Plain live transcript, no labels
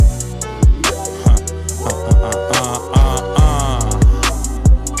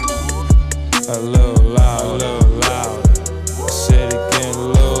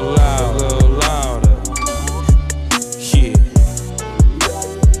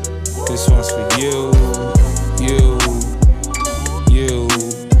This one's for you, you.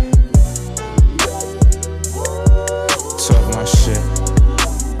 Talk my shit.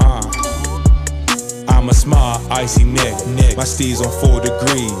 I'm a smart, icy Nick. My steez on 4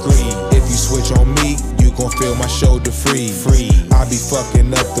 degrees. If you switch on me, you gon' feel my shoulder free. I be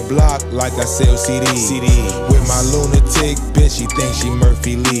fucking up the block like I sell CDs. With my lunatic bitch, she thinks she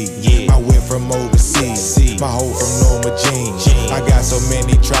Murphy Lee. I went from overseas, my hoe from Norma Jean. I got so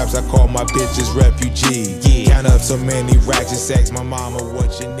many tribes, I call my bitches refugees. Count up so many racks, just ask my mama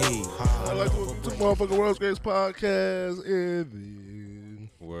what you need. I like the motherfucking World's Greatest Podcast in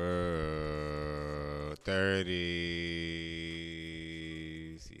the World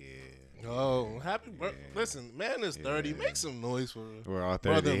 30s. Yeah. Oh, happy birthday. Listen, man is 30. Make some noise for We're all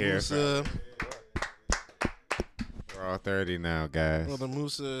 30 Brother here. Musa. We're all 30 now, guys. Brother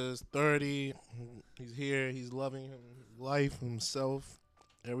Musa is 30. He's here. He's loving life, himself,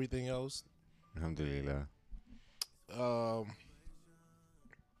 everything else. Alhamdulillah.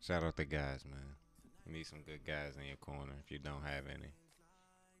 Shout out the guys, man. You need some good guys in your corner if you don't have any.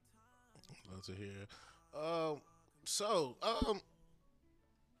 Love to hear. How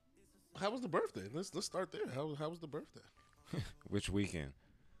was the birthday? Let's start there. How was the birthday? Which weekend?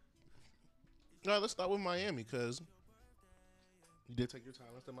 All right, let's start with Miami because you did take your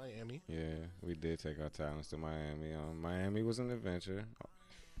talents to Miami. Yeah, we did take our talents to Miami. Miami was an adventure.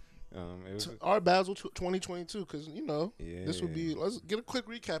 It was Art Basel 2022 because, yeah. this would be, let's get a quick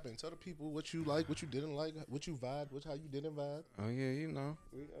recap and tell the people what you like, what you didn't like, what you vibed, how you didn't vibe. Oh yeah,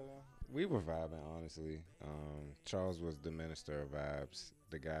 we were vibing, honestly. Charles was the minister of vibes.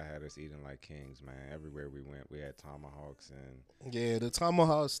 The guy had us eating like kings, man. Everywhere we went, we had tomahawks and Yeah, the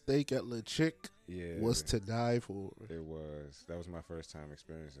tomahawk steak at Le Chick yeah, was to die for. It was. That was my first time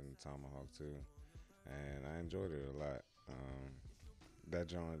experiencing the tomahawk too, and I enjoyed it a lot. That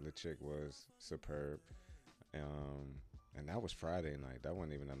joint Le Chick was superb, and that was Friday night. That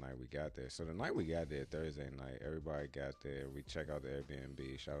wasn't even the night we got there. So the night we got there, Thursday night, everybody got there. We checked out the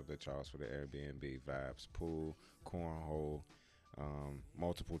Airbnb. Shout out to Charles for the Airbnb vibes. Pool, cornhole,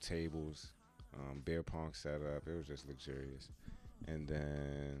 multiple tables, beer pong set up. It was just luxurious. And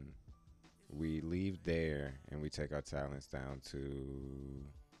then we leave there and we take our talents down to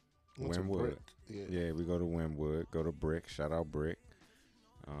Wynwood. Yeah, we go to Wynwood, go to Brick. Shout out Brick.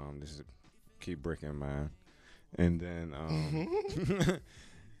 This is keep Brick in mind. And then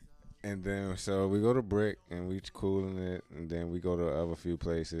and then so we go to Brick and we cooling it, and then we go to other few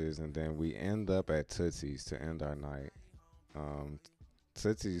places, and then we end up at Tootsie's to end our night.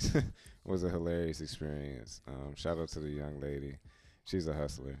 Tootsie's was a hilarious experience. Shout out to the young lady. She's a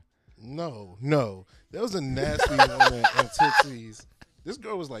hustler. No. There was a nasty woman at Tootsie's. This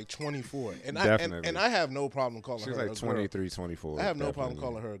girl was like 24. And I have no problem calling her a girl. She's like 23, 24. I have no problem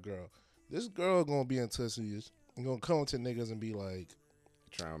calling her a girl. This girl going to be in Tootsie's and going to come to niggas and be like,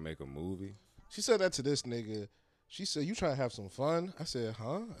 trying to make a movie? She said that to this nigga. She said, you trying to have some fun? I said,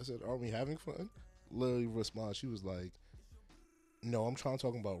 huh? I said, are we having fun? Literally response, she was like, no, I'm trying to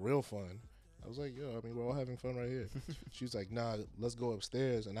talk about real fun. I was like, yo, I mean, we're all having fun right here. She was like, nah, let's go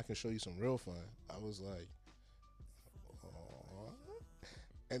upstairs and I can show you some real fun. I was like, aww.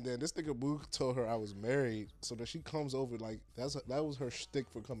 And then this nigga Boo told her I was married, so that she comes over, like, that was her shtick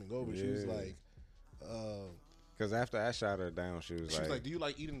for coming over. Yeah. She was like, because after I shot her down, she was like, do you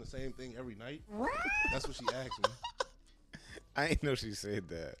like eating the same thing every night? That's what she asked me. I ain't know she said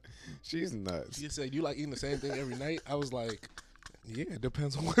that. She's nuts. She said, do you like eating the same thing every night? I was like, yeah, it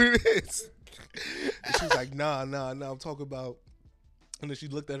depends on what it is. And she's like, nah, I'm talking about. And then she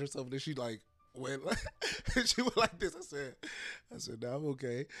looked at herself and then she like went she went like this. I said, nah, I'm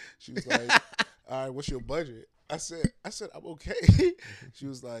okay. She was like, all right, what's your budget? I said, I'm okay. She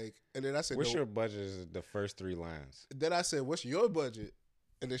was like, and then I said, what's your budget is the first 3 lines. Then I said, what's your budget?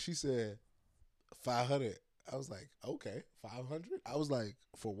 And then she said, 500. I was like, okay, 500? I was like,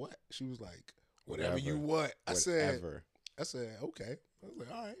 for what? She was like, whatever you want. I said, okay. I was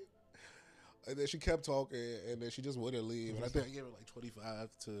like, all right. And then she kept talking, and then she just wouldn't leave. And I think I gave her like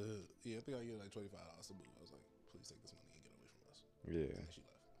 25 to, yeah, I think I gave her like $25 to move. I was like, please take this money and get away from us. Yeah. And then she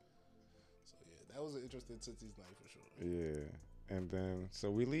left. So yeah, that was an interesting Tootsie's night for sure. Yeah. And then, so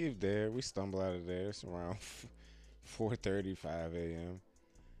we leave there. We stumble out of there. It's around 4:35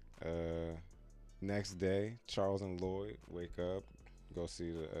 a.m. Next day, Charles and Lloyd wake up, go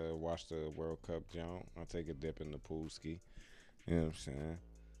see watch the World Cup jump. I'll take a dip in the pool ski. You know what I'm saying?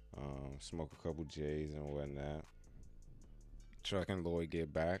 Smoke a couple J's and whatnot. Chuck and Lloyd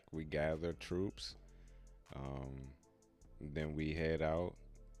get back. We gather troops. Then we head out.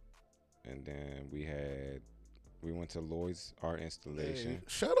 And then we had We went to Lloyd's art installation. Hey,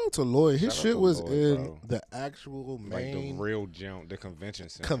 shout out to Lloyd. His shit was Lloyd, in bro. the actual main Like the real jump, the convention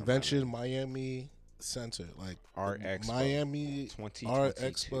center. convention Miami Center, like Art Expo Miami 2022. Art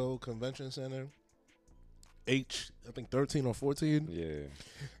Expo Convention Center. I think 13 or 14. Yeah.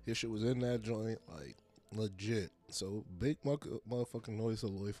 His shit was in that joint, like legit. So big motherfucking noise to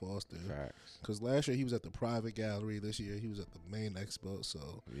Lloyd Foster. Facts. Because last year he was at the private gallery. This year he was at the main expo.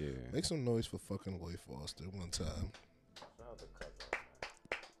 So Yeah. make some noise for fucking Lloyd Foster one time.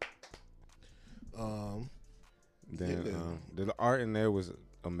 Then the art in there was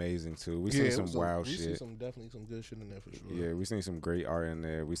amazing too. We seen some wild shit. We seen definitely some good shit in there for sure. Yeah, we seen some great art in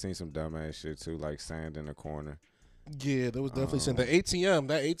there. We seen some dumbass shit too, like sand in the corner. Yeah, there was definitely some. The ATM,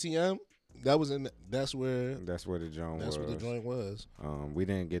 that was in. That's where the joint was. That's where the joint was. We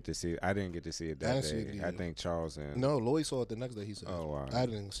didn't get to see it. I didn't get to see it that day. I think Charles and no, Lloyd saw it the next day. He said, "Oh wow, I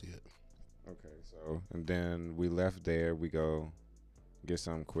didn't see it." Okay, so and then we left there. We go get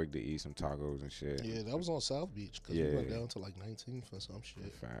something quick to eat, some tacos and shit. Yeah, that was on South Beach because we went down to like 19th or some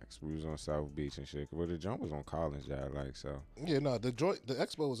shit. Facts. We was on South Beach and shit. Well, the jump was on Collins, y'all, like so. Yeah, no, the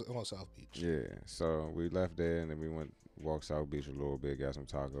expo was on South Beach. Yeah, so we left there and then we walked South Beach a little bit, got some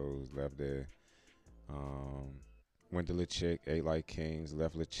tacos, left there. Went to La Chick, ate like kings,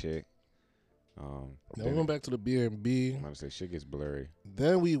 left La Chick. Then we went back to the B&B. I'm about to say shit gets blurry.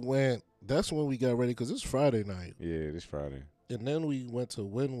 Then we went. That's when we got ready because it's Friday night. Yeah, this Friday. And then we went to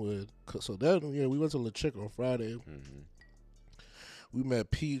Wynwood. So then, we went to La Chick on Friday. Mm-hmm. We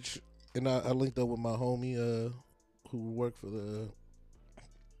met Peach, and I linked up with my homie who worked for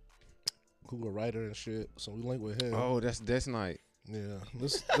who a writer and shit. So we linked with him. Oh, that's night. Yeah,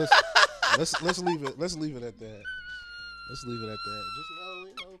 let's leave it. Let's leave it at that. Let's leave it at that. Just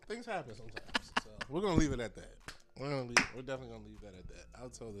know, things happen sometimes. So we're gonna leave it at that. We're definitely gonna leave that at that. I'll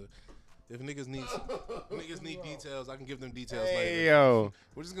tell if niggas need details, I can give them details later. Yo,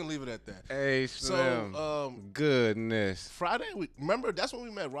 we're just gonna leave it at that. Hey, Slim. So goodness. Friday, remember that's when we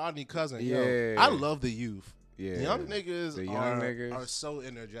met Rodney Cousin. Yeah, yo, I love the youth. Yeah, the young niggas are so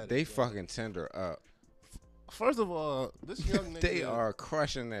energetic. They fucking tender up. First of all, this young nigga, they are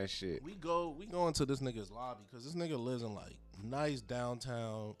crushing that shit. We go into this nigga's lobby because this nigga lives in like nice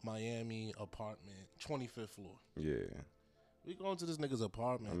downtown Miami apartment, 25th floor. Yeah. We go into this nigga's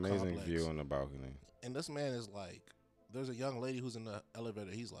apartment. Amazing complex, view on the balcony. And this man is like, there's a young lady who's in the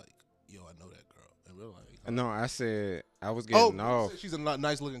elevator. He's like, yo, I know that girl. And we're like, no, I said, I was getting off. She's a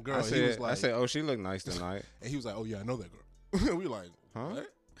nice looking girl. I said, oh, she look nice tonight. And he was like, oh yeah, I know that girl. We like, huh? What?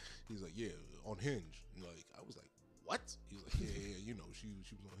 He's like, yeah, on Hinge. Like, I was like, what? He was like, yeah, she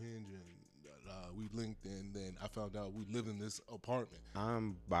was on Hinge and we linked, and then I found out we live in this apartment.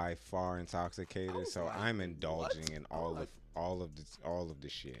 I'm by far intoxicated, so like, I'm indulging in all of the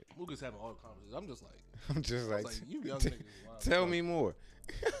shshit. Lucas having all the conversations. I'm just like, you young niggas. Tell me more.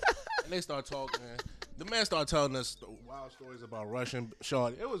 And they start talking. The man started telling us wild stories about Russian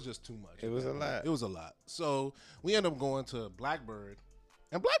shawty. It was just too much. It was a lot. It was a lot. So we ended up going to Blackbird,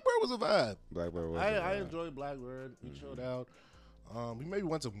 and Blackbird was a vibe. Blackbird was. I enjoyed Blackbird. We chilled out. We maybe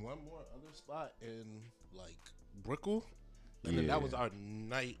went to one more other spot in like Brickell, and then that was our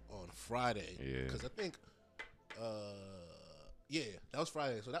night on Friday. Yeah, because I think, that was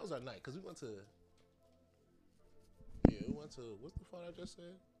Friday. So that was our night because we went to. Yeah, we went to what's the fuck I just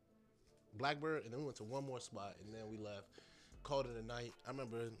said? Blackbird, and then we went to one more spot, and then we left. Called it a night. I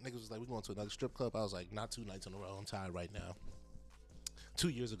remember niggas was like, we going to another strip club. I was like, not 2 nights in a row. I'm tired right now. 2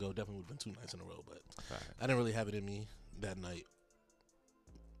 years ago, definitely would have been 2 nights in a row, but I didn't really have it in me that night.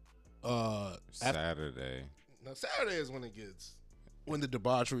 Saturday. Now Saturday is when the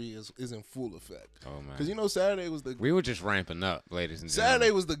debauchery is in full effect. Oh man, because Saturday was we were just ramping up, ladies and gentlemen.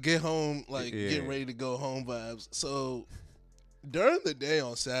 Saturday was the get home, get ready to go home vibes. So during the day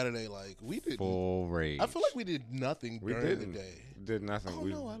on Saturday, like we did full rage. I feel like we did nothing during the day. Did nothing.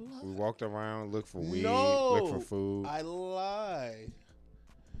 Oh, we walked around, looked for weed, looked for food. I lie.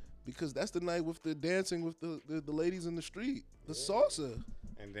 Because that's the night with the dancing with the ladies in the street, the salsa.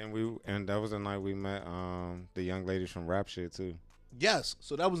 And that was the night we met the young ladies from Rap Shit too. Yes,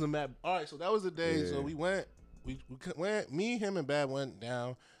 so that was the map. All right, so that was the day. Yeah. So we went. Me, him, and Bab went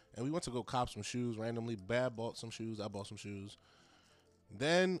down, and we went to go cop some shoes randomly. Bab bought some shoes. I bought some shoes.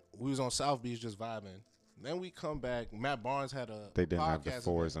 Then we was on South Beach just vibing. Then we come back. Matt Barnes had a. They didn't have the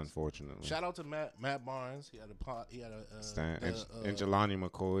fours, unfortunately. Shout out to Matt Barnes. He had a and Jelani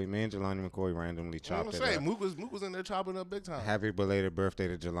McCoy. Me and Jelani McCoy randomly chopped it up. Mook was in there chopping up big time. Happy belated birthday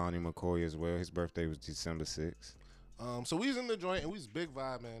to Jelani McCoy as well. His birthday was December 6th. So we was in the joint and we was big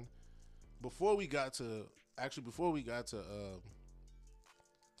vibing. Before we got to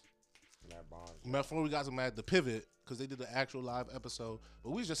Matt Barnes. Before we got to the Pivot, because they did the actual live episode,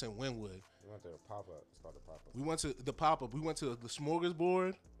 but we was just in Wynwood. We went to the pop-up. It's called the pop-up. We went to the pop-up. We went to the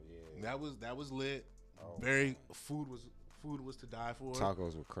Smorgasbord. Yeah. That was lit. Oh, food was to die for.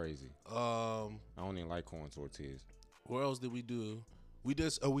 Tacos were crazy. I don't even like corn tortillas. Where else did we do? We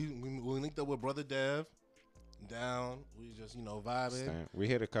just we linked up with Brother Dev. Down, we just vibing. We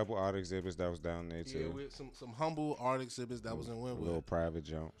hit a couple art exhibits that was down there too. Yeah, with some humble art exhibits that was in Wynwood. Little private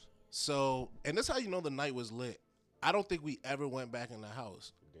jumps. So, and that's how you know the night was lit. I don't think we ever went back in the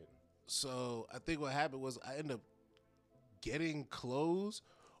house. We didn't. So I think what happened was I ended up getting clothes.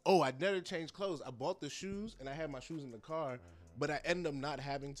 Oh, I never changed clothes. I bought the shoes and I had my shoes in the car, but I ended up not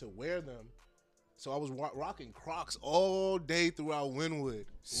having to wear them. So I was rocking Crocs all day throughout Wynwood.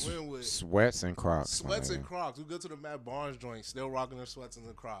 Sweats and Crocs. Sweats and Crocs. We go to the Matt Barnes joint, still rocking their sweats and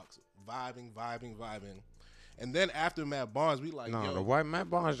the Crocs. Vibing. And then after Matt Barnes, we like, no, yo. the white Matt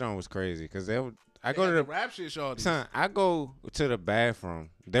Barnes joint was crazy because I go to the rap shit, shawty. Son, I go to the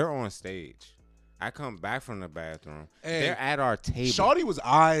bathroom. They're on stage. I come back from the bathroom. And they're at our table. Shawty was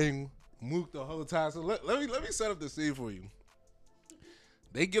eyeing Mook the whole time. So let me set up the scene for you.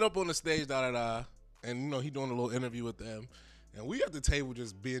 They get up on the stage, and he doing a little interview with them, and we at the table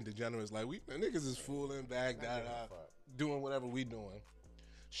just being degenerates, like the niggas is fooling back, doing whatever we doing.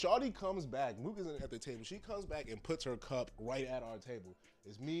 Shawty comes back. Mook isn't at the table. She comes back and puts her cup right at our table.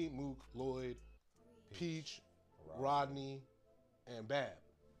 It's me, Mook, Lloyd, Peach, Rodney, and Bab.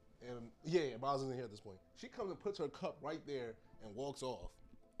 And Miles isn't here at this point. She comes and puts her cup right there and walks off.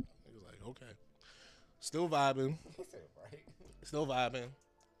 Niggas like, okay, still vibing. Still vibing.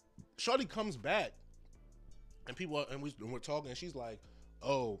 Shawty comes back, and we're talking. And she's like,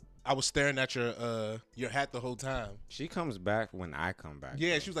 "Oh, I was staring at your hat the whole time." She comes back when I come back.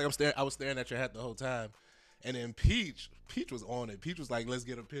 Yeah, she was like, I was staring at your hat the whole time." And then Peach was on it. Peach was like, "Let's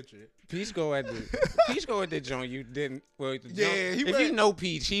get a picture." Peach go at the joint you didn't. Well, you know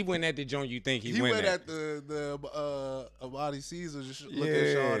Peach, he went at the joint you think he went at. The Abadi Caesar just look at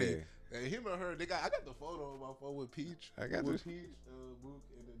Shawty. And him and her, I got the photo on my phone with Peach. Mook,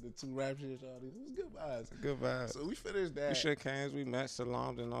 and the two rap shit, Shawty. It was good vibes. Good vibes. So we finished that. We shook hands. We met,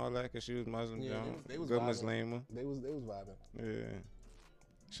 salamed and all that because she was Muslim. Yeah, they was good vibing. Muslima. They was vibing. Yeah.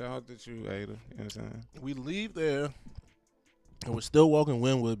 Shout out to you, Ada. You know what I'm saying? We leave there, and we're still walking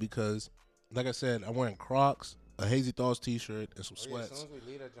Wynwood because, like I said, I'm wearing Crocs, a Hazy Thoughts t-shirt, and some sweats. As soon as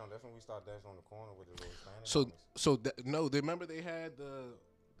we leave that joint, that's when we start dancing on the corner with the little Spanish. They remember they had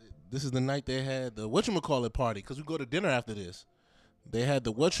this is the night they had the whatchamacallit party, because we go to dinner after this. They had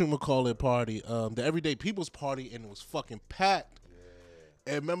the whatchamacallit party, the Everyday People's party, and it was fucking packed.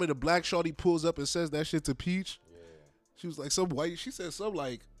 Yeah. And remember the black shorty pulls up and says that shit to Peach? Yeah. She was like, she said something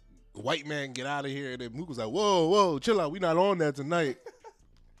like, "White man, get out of here." And then Mook was like, whoa, chill out. We not on that tonight.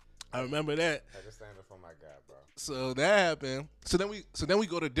 I remember that. I just stand up for my guy, bro. So that happened. So then we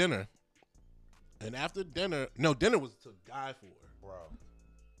go to dinner. And after dinner, dinner was to die for. Bro.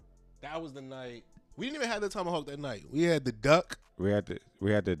 That was the night. We didn't even have the tomahawk that night. We had the duck. We had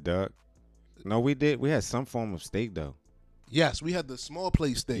the duck. No, we did. We had some form of steak though. Yes, we had the small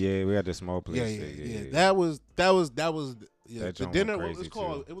plate steak. Yeah, we had the small plate steak. Yeah. That was the dinner.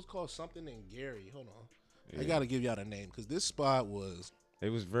 It was called something in Gary. Hold on, I gotta give y'all the name because this spot was. It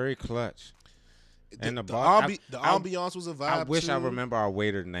was very clutch. And the ambiance was a vibe. I wish I remember our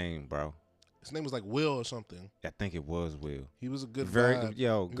waiter's name, bro. His name was like Will or something. I think it was Will. He was a good vibe.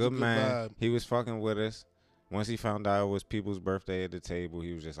 Good man. Vibe. He was fucking with us. Once he found out it was people's birthday at the table,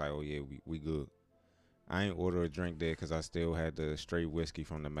 he was just like, "Oh yeah, we good." I ain't order a drink there because I still had the straight whiskey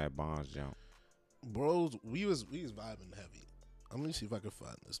from the Matt Barnes jump. Bros, we was vibing heavy. Let me see if I can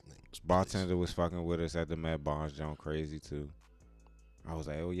find this name. Bartender was fucking with us at the Matt Barnes jump, crazy too. I was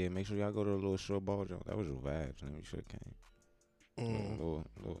like, "Oh yeah, make sure y'all go to a little short ball jump." That was your vibes, man. We should have came.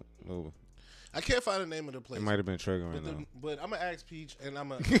 Little. I can't find the name of the place. It might have been triggering though. But I'm gonna ask Peach, and I'm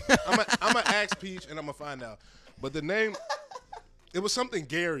gonna ask Peach, and I'm gonna find out. But the name, it was something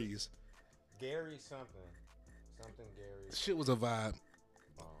Gary's. Gary something Gary. Shit was a vibe.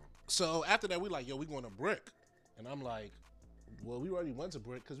 So after that, we like, yo, we going to Brick, and I'm like, well, we already went to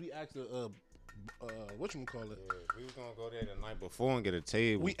Brick because we asked the whatchamacallit. Yeah, we was gonna go there the night before and get a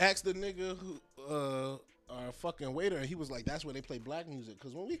table. We asked the nigga who our fucking waiter, and he was like, that's where they play black music.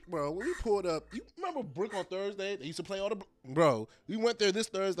 Because when we pulled up, you remember Brick on Thursday? They used to play all the bro. We went there this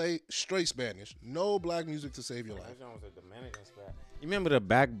Thursday, straight Spanish, no black music to save your life. That was a Dominican spot. You remember the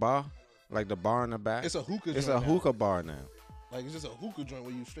back bar, like the bar in the back? It's a hookah. It's a hookah bar now. Like it's just a hookah joint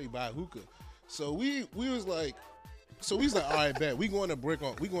where you straight buy a hookah. So we was like, all right, bet we going to Brick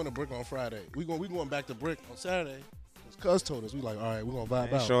on Friday. We going back to Brick on Saturday. Cuz told us, we like, all right, we're going to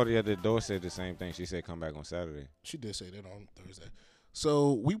vibe out. Shorty at the door said the same thing. She said, come back on Saturday. She did say that on Thursday.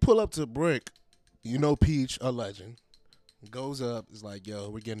 So we pull up to Brick. You know Peach, a legend. Goes up, is like, yo,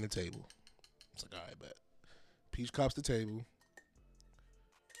 we're getting the table. It's like, all right, bet. Peach cops the table.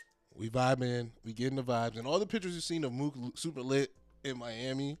 We vibing. We getting the vibes. And all the pictures you've seen of Mook super lit in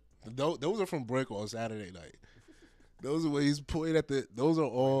Miami, those are from Brick on Saturday night. Those are where he's pointing at the. Those are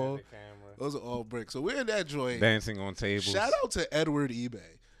all Brick. So we're in that joint. Dancing on tables. Shout out to Edward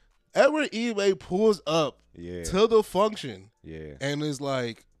eBay. Edward eBay pulls up to the function. Yeah. And is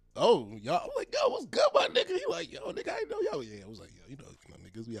like, oh, y'all. I'm like, yo, what's good, my nigga? He like, yo, nigga, I ain't know y'all. Yeah, I was like, yo, you know,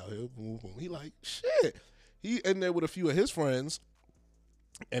 niggas, we out here. Boom, boom. He like, shit. He in there with a few of his friends.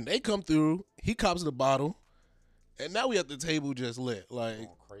 And they come through. He cops the bottle. And now we at the table just lit. Like,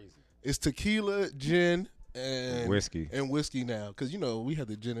 crazy. It's tequila, gin, and whiskey now. Because, you know, we had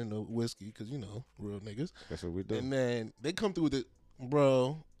the gin and the whiskey. Because, you know, real niggas. That's what we do. And then they come through with it.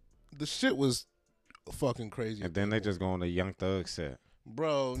 Bro, the shit was fucking crazy. And then they just go on the Young Thug set.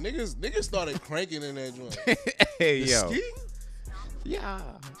 Bro, niggas started cranking in that joint. Hey, the yo. Ski? Yeah.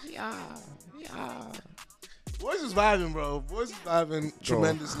 Boys is vibing, bro. Boys is vibing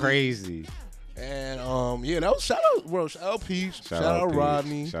tremendously. Crazy. And that was shout out Peach, shout out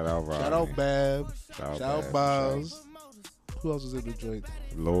Rodney, shout out Bab, shout out Boz. Who else was in the joint?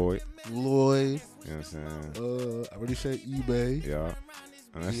 Lloyd. You know what I'm saying? I already said eBay. Yeah.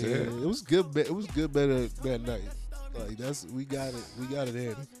 And that's it. It was good. It was good better that night. Like we got it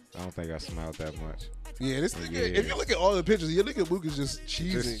in. I don't think I smiled that much. Yeah, this nigga. Yeah. If you look at all the pictures, your nigga Luke is just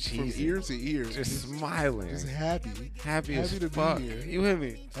cheesing from ear to ear, just smiling, just happy as to fuck. Be here. You hear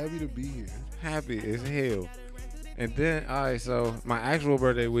me? Happy to be here. Happy as hell. And then, all right, so my actual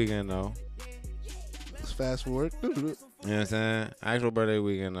birthday weekend though. Let's fast forward. You know what I'm saying? Actual birthday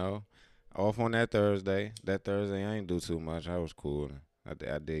weekend though. Off on that Thursday. That Thursday I ain't do too much. I was cool. I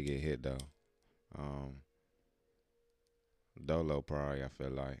did get hit though. Dolo probably, I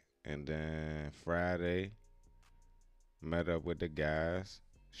feel like. And then Friday, met up with the guys.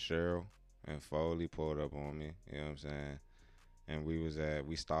 Cheryl and Foley pulled up on me. You know what I'm saying? And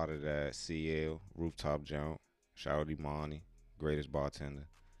we started at CL, Rooftop Jump. Shout out Imani, greatest bartender.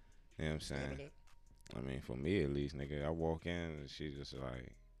 You know what I'm saying? I mean, for me at least, nigga, I walk in and she just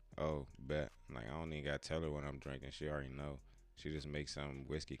like, oh, bet. Like, I don't even got to tell her what I'm drinking. She already know. She just makes some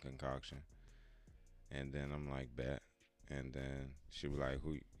whiskey concoction. And then I'm like, bet. And then she was like,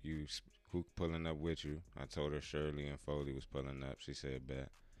 who pulling up with you? I told her Shirley and Foley was pulling up. She said,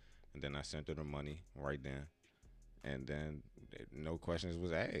 bet. And then I sent her the money right then. And then no questions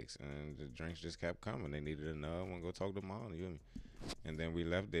was asked. And the drinks just kept coming. They needed another one. Go talk to Mom. You hear me? And then we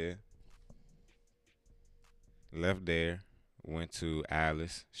left there. Went to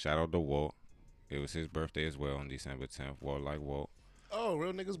Alice. Shout out to Walt. It was his birthday as well on December 10th. Walt like Walt. Oh,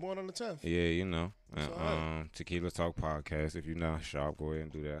 real niggas born on the 10th. Yeah, you know. Tequila Talk Podcast. If you're not sharp, go ahead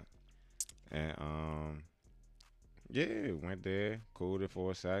and do that. And went there, cooled it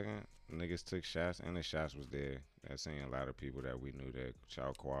for a second. Niggas took shots, and the shots was there. I seen a lot of people that we knew there.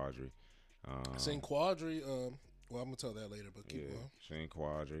 Shout Quadri. Seen Quadri. Well, I'm gonna tell that later, but keep going. Seen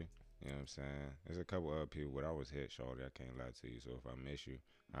Quadri. You know what I'm saying? There's a couple other people, but I was hit, shorty. I can't lie to you. So if I miss you,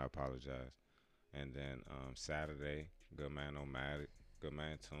 I apologize. And then Saturday, good man Omatic. Good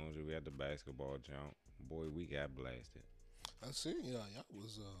man Tunes. We had the basketball jump. Boy, we got blasted. I seen y'all. Y'all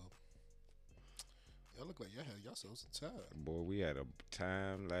was y'all look like y'all had yourselves some time. Boy, we had a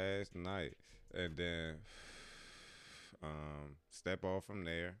time last night. And then step off from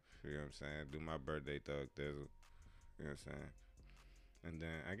there. You know what I'm saying? Do my birthday thug thizzle. You know what I'm saying? And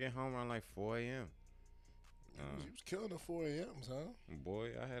then I get home around like 4 a.m. You was killing the 4 a.m.s, huh?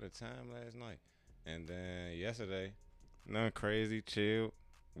 Boy, I had a time last night. And then yesterday, nothing crazy, chill.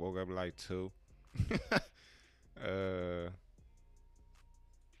 Woke up like 2.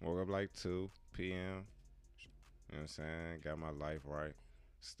 Woke up like 2 p.m. You know what I'm saying? Got my life right.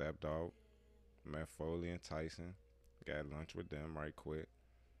 Stepped out. Met Foley and Tyson. Got lunch with them right quick.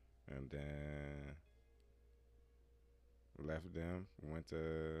 And then left them. Went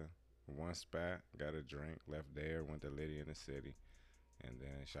to one spot. Got a drink. Left there. Went to Liddy in the city. And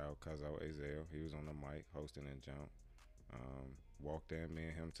then shout out Cuzzo Azel. He was on the mic hosting and jump. Walked in, me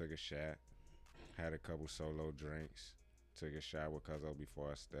and him took a shot. Had a couple solo drinks. Took a shot with Cuzzo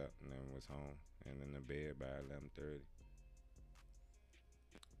before I stepped, and then was home and in the bed by 11:30.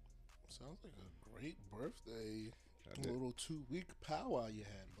 Sounds like a great birthday. A little 2-week powwow you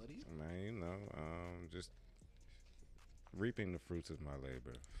had, buddy. Man, you know, just reaping the fruits of my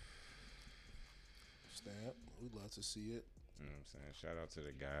labor. Stamp. We'd love to see it. You know what I'm saying? Shout out to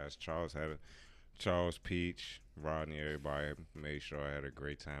the guys. Charles had Charles Peach, Rodney, everybody made sure I had a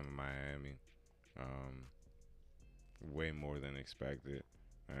great time in Miami. Way more than expected.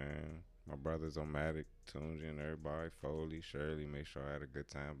 And my brothers Omatic, Tunji, and everybody, Foley, Shirley, made sure I had a good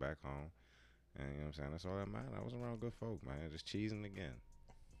time back home. And you know what I'm saying? That's all that mattered. I was around good folk, man. Just cheesing again.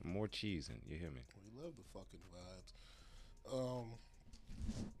 More cheesing, you hear me? We love the fucking vibes.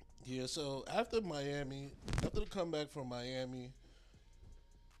 Yeah, so after the comeback from Miami,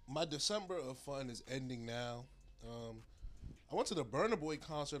 my December of fun is ending now. I went to the Burna Boy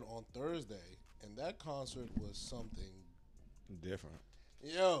concert on Thursday, and that concert was something different.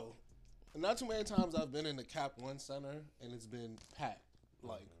 Yo, not too many times I've been in the Cap One Center, and it's been packed.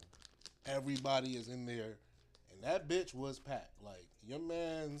 Like, everybody is in there, and that bitch was packed. Like, your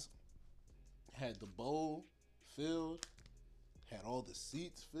man's had the bowl filled, had all the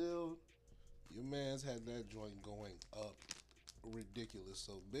seats filled. Your man's had that joint going up ridiculous.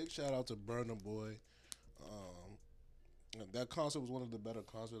 So big shout out to Burna Boy. That concert was one of the better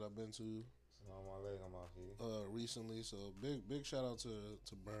concerts I've been to recently. So big shout out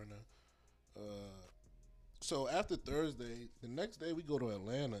to Burna. So after Thursday, the next day we go to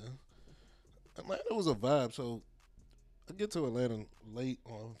Atlanta. Atlanta was a vibe. So I get to Atlanta late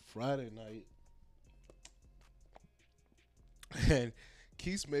on Friday night. And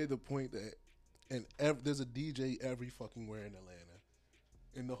Keith made the point that there's a DJ every fucking where in Atlanta.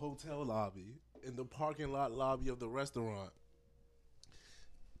 In the hotel lobby, in the parking lot lobby of the restaurant.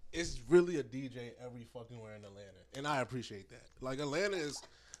 It's really a DJ every fucking where in Atlanta. And I appreciate that. Like, Atlanta's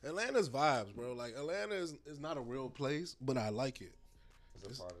vibes, bro. Like, Atlanta is not a real place, but I like it.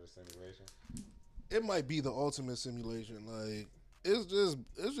 It's a part of the simulation. It might be the ultimate simulation. Like, it's just,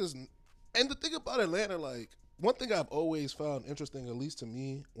 and the thing about Atlanta, like, one thing I've always found interesting, at least to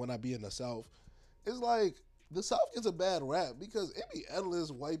me, when I be in the South, is like, the South gets a bad rap because it be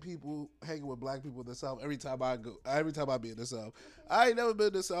endless white people hanging with black people in the South every time I be in the South. I ain't never been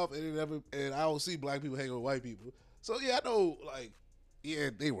in the South and I don't see black people hanging with white people. So yeah, I know, like, yeah,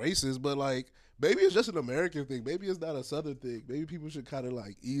 they racist, but like, maybe it's just an American thing. Maybe it's not a Southern thing. Maybe people should kind of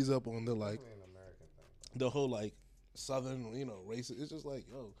like ease up on the like the whole like Southern, racist. It's just like,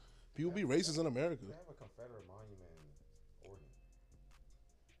 yo, people be racist in America. They have a Confederate monument in Oregon.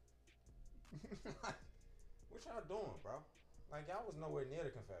 What y'all doing, bro? Like, y'all was nowhere near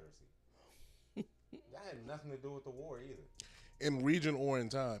the Confederacy. Y'all had nothing to do with the war either. In region or in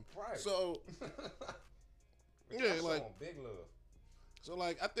time. Right. So, yeah, like, big love. So,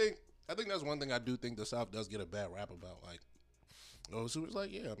 like, I think that's one thing I do think the South does get a bad rap about. Like, so it's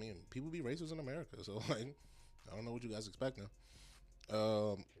like, yeah, I mean, people be racist in America. So, like, I don't know what you guys expecting.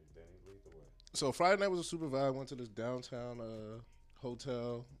 So Friday night was a super vibe. Went to this downtown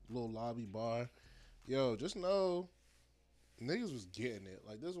hotel, little lobby bar. Yo, just know, niggas was getting it.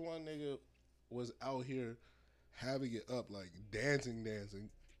 Like, this one nigga was out here having it up, like, dancing.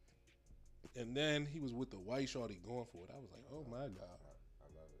 And then he was with the white shorty going for it. I was like, oh, my God. I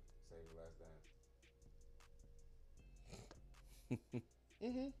love it. Save the last dance.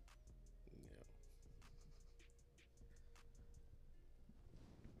 Mm-hmm. Yeah.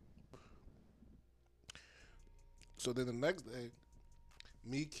 So then the next day,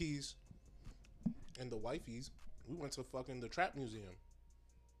 me, Keys, and the wifeys, we went to fucking the Trap Museum.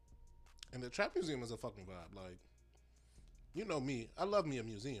 And the Trap Museum is a fucking vibe. Like, you know me, I love me a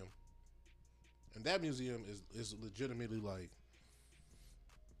museum. And that museum is legitimately like,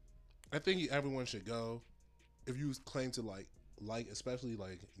 I think everyone should go if you claim to like especially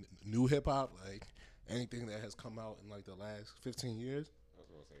like new hip hop, like anything that has come out in like the last 15 years. I was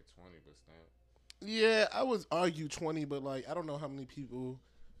gonna say 20, but stamp. Yeah, I would argue 20, but like I don't know how many people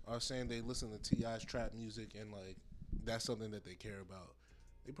are saying they listen to T.I.'s trap music and like that's something that they care about.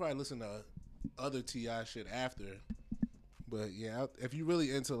 They probably listen to other T.I. shit after. But yeah, if you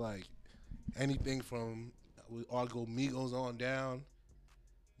really into like anything from Argo Migos on down,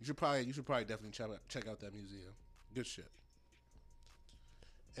 you should probably definitely check out that museum. Good shit.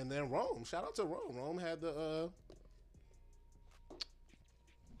 And then Rome, shout out to Rome. Rome had the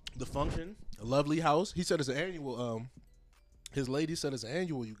function, a lovely house. He said it's an annual. His lady said it's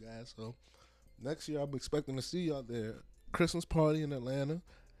annual, you guys. So next year I'm expecting to see y'all there. Christmas party in Atlanta.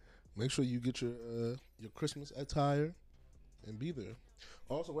 Make sure you get your Christmas attire and be there.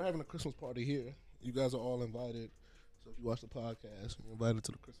 Also, we're having a Christmas party here. You guys are all invited. So if you watch the podcast, you're invited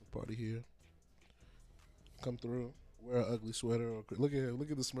to the Christmas party here. Come through. Wear an ugly sweater. Or, look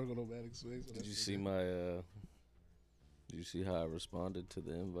at the smirk on Nomadic's face. Did you see my? Did you see how I responded to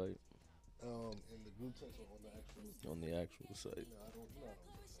the invite? In the group text or on the actual site. No, I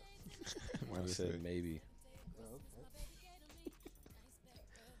don't. I said maybe. Oh,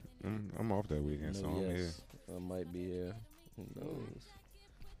 okay. I'm off that weekend, so I'm here. I might be here. Who knows?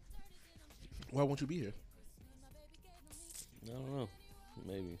 Why won't you be here? I don't know.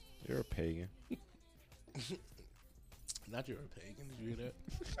 Maybe. You're a pagan. Not you're a pagan. Did you hear that?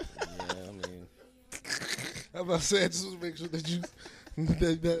 Yeah, I mean, I'm about to say, just to make sure that you.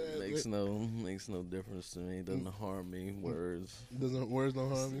 makes no difference to me. It doesn't harm me. Words don't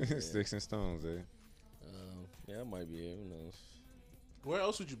harm you. Sticks and stones, eh? Yeah, I might be here. Who knows? Where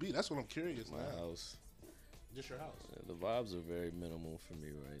else would you be? That's what I'm curious. My now. house. Just your house. Yeah, the vibes are very minimal for me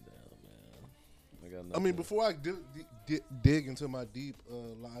right now, man. I got nothing. I mean, before I dig into my deep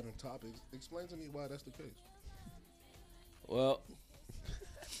line of topics, explain to me why that's the case. Well,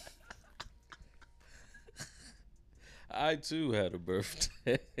 I too had a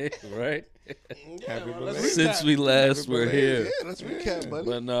birthday, right? Happy birthday. Since we last were here. Yeah, let's recap, buddy.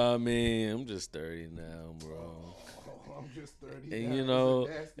 But no, I mean, I'm just 30 now, bro. I'm just 30. And now. you know,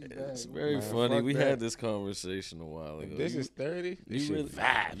 It's a nasty it's bag. very Man, funny. fuck We that. had this conversation a while ago. This is 30.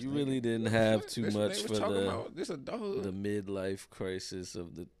 You really didn't have too much for this adulthood. the midlife crisis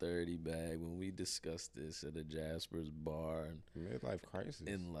of the 30 bag when we discussed this at a Jasper's bar Midlife crisis.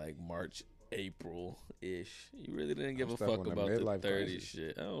 in like March, April ish. You really didn't give I'm a stuck fuck on the about the midlife 30 crisis.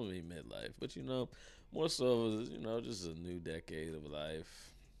 shit. I don't mean midlife, but you know, more so it was, you know, just a new decade of life.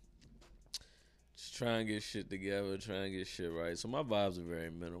 Just try and get shit together, try and get shit right. So my vibes are very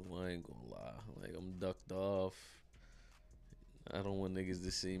minimal. I ain't gonna lie. Like, I'm ducked off. I don't want niggas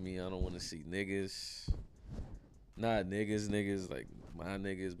to see me. I don't want to see niggas. Not niggas like my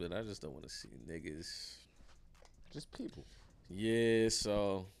niggas, but I just don't want to see niggas. Just people. Yeah,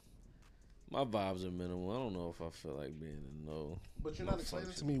 so my vibes are minimal. I don't know if I feel like being in no. But you're no not explaining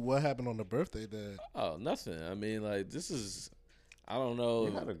function. to me what happened on the birthday that. Oh, nothing. I mean, like, this is. I don't know.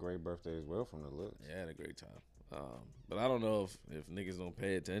 You had a great birthday as well from the looks. Yeah, I had a great time. But I don't know if niggas don't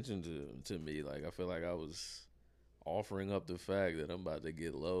pay attention to me. Like, I feel like I was offering up the fact that I'm about to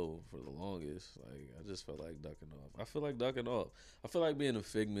get low for the longest. Like, I just felt like ducking off. I feel like ducking off. I feel like being a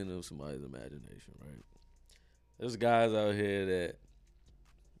figment of somebody's imagination, right? There's guys out here that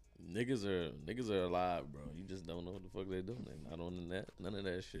niggas are alive, bro. You just don't know what the fuck they're doing. They're not on the net. None of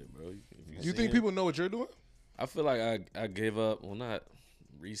that shit, bro. Do you think people know what you're doing? I feel like I gave up. Well, not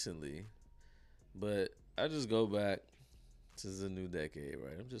recently, but I just go back to the new decade,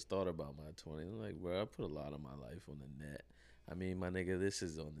 right? I've just thought about my 20s. I'm like, bro, I put a lot of my life on the net. I mean, my nigga, this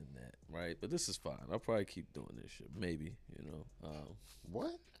is on the net, right? But this is fine. I'll probably keep doing this shit. Maybe, you know.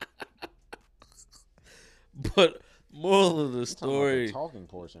 What? But moral of the The story, talking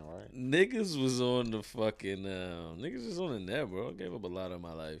portion, right? niggas was on the fucking, niggas was on the net, bro. I gave up a lot of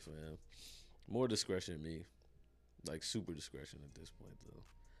my life, man. More discretion than me. Like, super discretion at this point,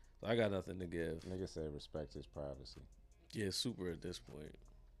 though. I got nothing to give. Nigga said respect his privacy. Yeah, super at this point.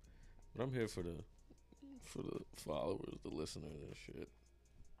 But I'm here for the followers, the listeners and shit.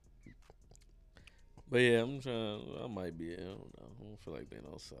 But yeah, I might be, I don't know. I don't feel like being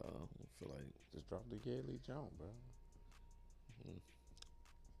outside. I don't feel like. Just drop the Gailey jump, bro.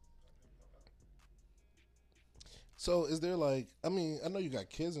 So is there like, I mean, I know you got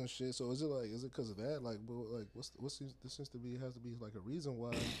kids and shit. So is it because of that? Like, what seems to be has to be like a reason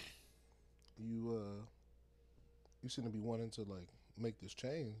why you seem to be wanting to like make this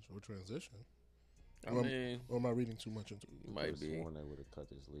change or transition. I mean, or am I reading too much into it? Might be. Sworn they would have cut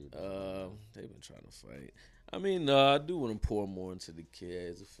this lead. They've been trying to fight. I mean, I do want to pour more into the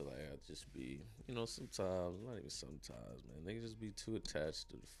kids. I feel like I'd just be, you know, sometimes, not even sometimes, man. They just be too attached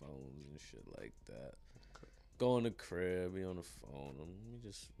to the phones and shit like that. Go in the crib, be on the phone. Let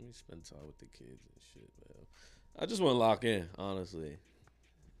me spend time with the kids and shit, man. I just want to lock in, honestly.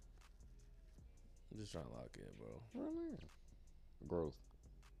 I'm just trying to lock in, bro. Really? Growth.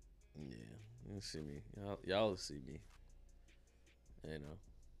 Yeah, you see me. Y'all will see me. You know,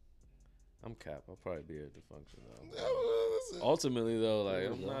 I'm Cap. I'll probably be at the function though. Ultimately, though, like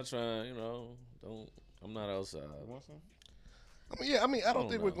I'm not trying. You know, I'm not outside. I mean, I don't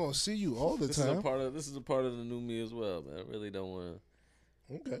think we're gonna see you all the time. This is a part of the new me as well, man. I really don't want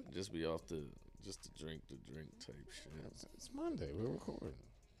to just be off the drink type shit. It's Monday. We're recording.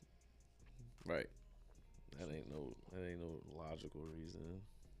 Right. That ain't no logical reason.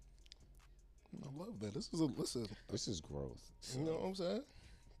 I love that. This is growth. So. You know what I'm saying?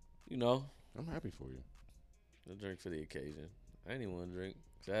 You know, I'm happy for you. I drink for the occasion. I didn't even want to drink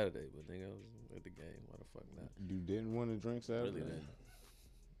Saturday, but I was at the game. Why the fuck not? You didn't want to drink Saturday?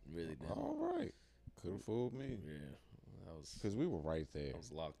 Really didn't. All right. Could have fooled me. Yeah. Because we were right there. I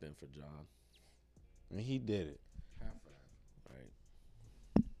was locked in for John. And he did it.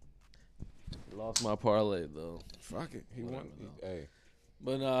 Right. Lost my parlay, though. Fuck it. He won. Hey,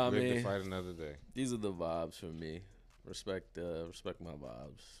 But no, I Live mean, to fight another day. These are the vibes for me. Respect my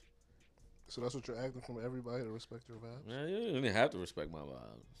vibes. So that's what you're acting from everybody, to respect your vibes? Yeah, you don't even have to respect my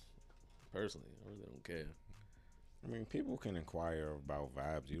vibes. Personally, I really don't care. I mean, people can inquire about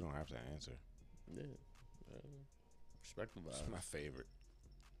vibes. You don't have to answer. Yeah. Respect the vibes. It's my favorite.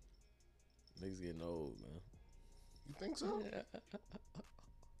 Niggas getting old, man. You think so?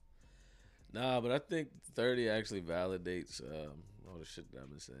 Nah, but I think 30 actually validates all the shit that I've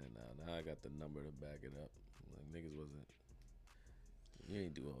been saying now. Now I got the number to back it up. Like, niggas wasn't. You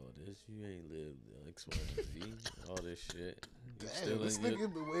ain't do all this. You ain't lived X, Y, and Z. All this shit. Damn, this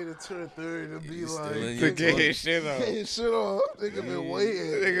nigga been waiting to turn 30 to be like. To get his shit off. Get his shit off. Nigga been waiting.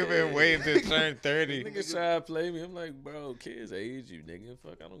 Nigga been waiting to turn 30. Niggas try to play me. I'm like, bro, kids age you, nigga.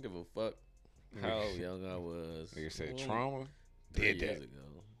 Fuck, I don't give a fuck how young I was. Nigga said trauma. 3 Did years that.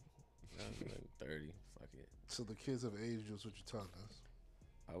 ago. I was like 30. Fuck it. So the kids have aged you, is what you're telling us.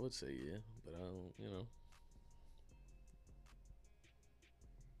 I would say yeah, but I don't,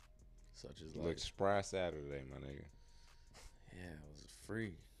 such as You like, look spry Saturday, my nigga. yeah, I was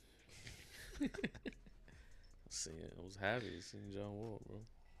free. I was happy seeing John Wall, bro.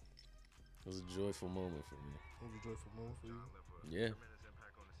 It was a joyful moment for me. It was a joyful moment for you? Yeah.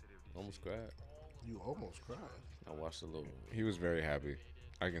 Almost cried. You almost cried. I watched a little. He was very happy.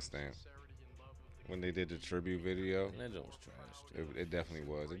 I can stand. When they did the tribute video, And that joint was trash. it definitely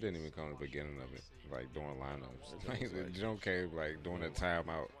was. It didn't even come to the beginning of it, like during lineups. That Like, joint was the like- joint came like during the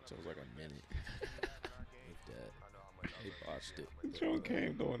timeout. So it was like a minute. Like that. They botched it. The joint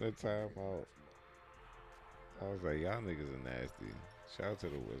came during the timeout. I was like, y'all niggas are nasty. Shout out to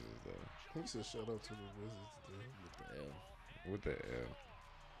the Wizards though. He said shout out to the Wizards, dude. What the hell? What the hell?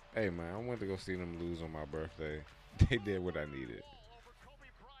 Hey man, I went to go see them lose on my birthday. They did what I needed.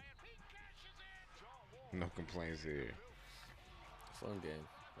 No complaints here. Fun game.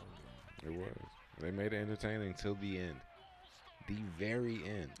 It was. They made it entertaining till the end. The very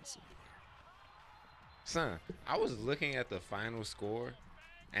end. Son, I was looking at the final score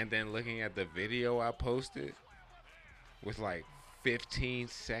and then looking at the video I posted with like 15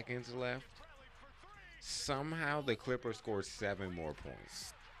 seconds left. Somehow the Clippers scored 7 more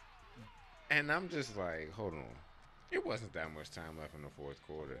points. And I'm just like, hold on. It wasn't that much time left in the fourth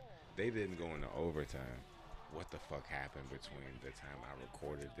quarter. They didn't go into overtime. What the fuck happened between the time I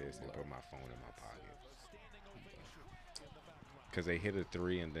recorded this and put my phone in my pocket? Because they hit a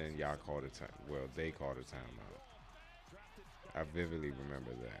 3 and then y'all called a time. Well, they called a timeout. I vividly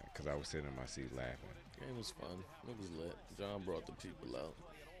remember that because I was sitting in my seat laughing. Game was fun. It was lit. John brought the people out.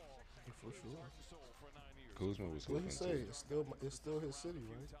 For sure. Kuzma was What hooping he say? too. It's still his city,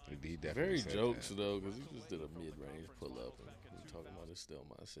 right? He definitely Very said jokes that. though, because he just did a mid-range pull-up and he talking about it's still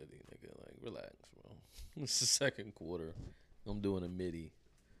my city, nigga. Like, relax, bro. It's the second quarter. I'm doing a midi.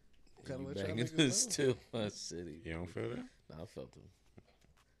 Kinda You let y'all banging niggas know. it's still my city. You don't feel that? Nah, I felt him,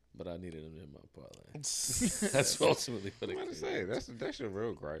 but I needed him in my parlay. That's ultimately what I'm it about to came. say that's your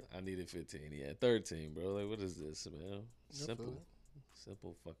real gripe. I needed 15. He had 13, bro. Like, what is this, man? Simple, it.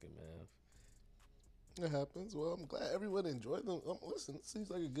 simple fucking math. It happens. Well, I'm glad everyone enjoyed them. Listen, it seems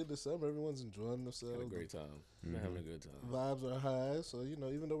like a good December. Everyone's enjoying themselves. Had a great time. Been having a good time. Vibes are high, so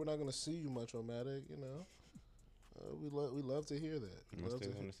even though we're not gonna see you much on Matic, we love to hear that. We I love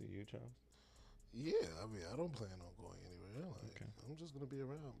still to want to see you, Charles. Yeah, I mean, I don't plan on going anywhere. Like, Okay. I'm just gonna be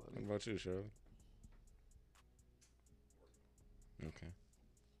around, What buddy. about you, Shirley? Okay.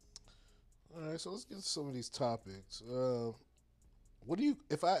 All right, so let's get to some of these topics. What do you?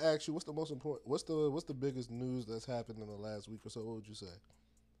 If I ask you, what's the most important? What's the biggest news that's happened in the last week or so? What would you say?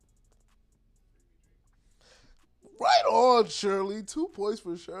 Right on, Shirley. 2 points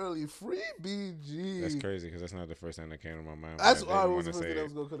for Shirley. Free BG. That's crazy because that's not the first thing that came to my mind. That's I why didn't was the wanna first thing say that it.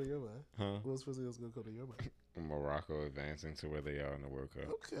 was gonna come to your mind. Huh? What was the first thing that was gonna come to your mind? Morocco advancing to where they are in the World Cup.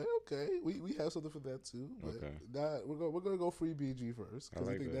 Okay. We have something for that too. But Okay. we're gonna go free BG first because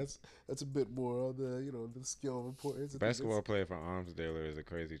I like think that. that's a bit more on the the scale of importance. I think Basketball player for arms dealer is a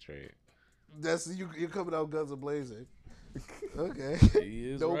crazy trade. That's you're coming out guns a blazing. Okay.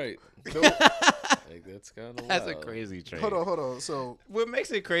 He is Nope. right. Nope. Like, that's kind of That's a crazy trade. Hold on. So What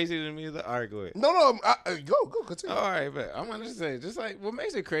makes it crazy to me is the argument. no, go continue. All right, but I'm gonna say, just like what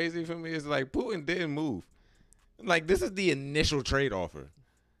makes it crazy for me is like Putin didn't move. Like this is the initial trade offer.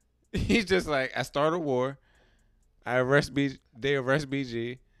 He's just like, I start a war, they arrest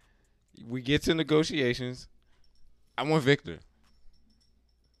BG, we get to negotiations. I want Victor.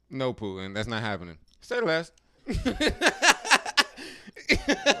 No, Putin, that's not happening. Say less.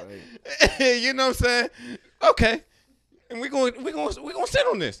 You know what I'm saying? Okay, and we going sit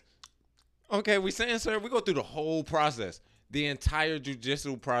on this. Okay, we saying, sir, we go through the whole process. the entire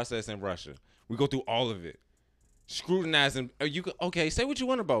judicial process in Russia. We go through all of it. Scrutinizing. Okay, say what you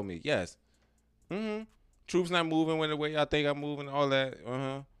want about me. Yes. Mm-hmm. Troops not moving the way y'all think I'm moving, all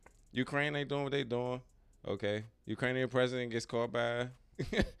that. Ukraine ain't doing what they doing. Okay. Ukrainian president gets caught by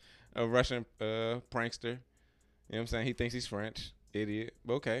a Russian prankster. You know what I'm saying? He thinks he's French. Idiot.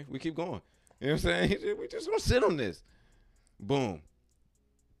 But okay, we keep going. You know what I'm saying? We just gonna sit on this. Boom.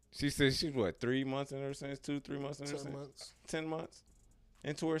 She said she's what, 3 months in her sentence? 2-3 months in her sentence? 10 months. 10 months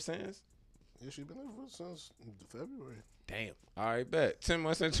into her sentence? Yeah, she's been there since February. Damn. All right, bet. 10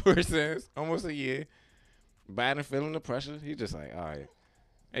 months into her sentence, almost a year. Biden feeling the pressure. He just like, all right.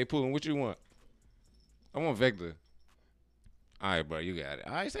 Hey, Putin, what you want? I want Vector. All right, bro, you got it.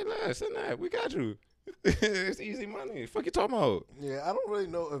 All right, say less. Say that. We got you. It's easy money. Fuck you talking about? Yeah, I don't really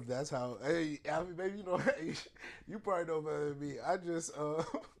know if that's how. Hey, I mean, maybe you know. Hey, you probably know better than me. I just.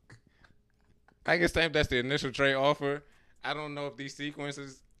 I can stamp that's the initial trade offer. I don't know if these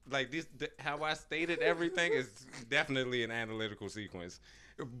sequences, like this, how I stated everything is definitely an analytical sequence.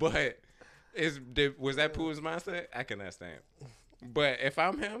 But was that Putin's mindset? I cannot stamp. But if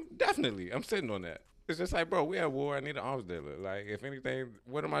I'm him, definitely, I'm sitting on that. It's just like, bro, we at war. I need an arms dealer. Like, if anything,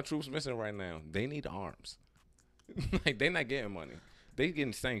 what are my troops missing right now? They need arms. Like, they not getting money. They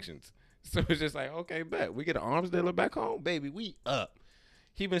getting sanctions. So it's just like, okay, bet. We get an arms dealer back home, baby. We up.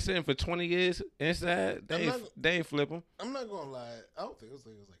 He been sitting for 20 years inside. They ain't flip him. I'm not gonna lie. I don't think it was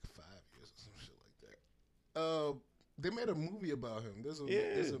like 5 years or some shit like that. They made a movie about him. There's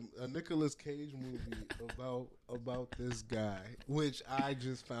a Nicolas Cage movie about this guy, which I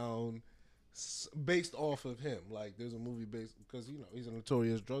just found based off of him. Like, there's a movie based because he's a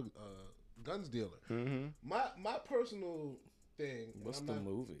notorious guns dealer. Mm-hmm. My personal thing. What's the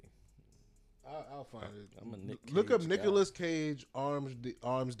movie? I'll find it. I'm a Nick Cage Look up guy. Nicolas Cage arms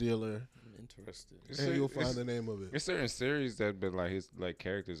dealer. I'm interested. And you'll find the name of it. There's certain series that been like his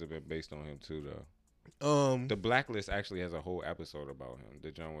characters have been based on him too though. The Blacklist actually has a whole episode about him.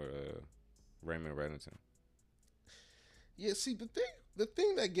 The John with Raymond Reddington. Yeah, see the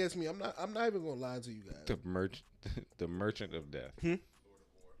thing that gets me, I'm not even gonna lie to you guys. The Merchant of Death.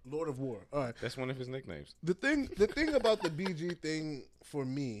 Lord of War. All right. That's one of his nicknames. The thing about the BG thing for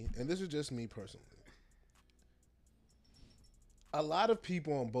me, and this is just me personally, a lot of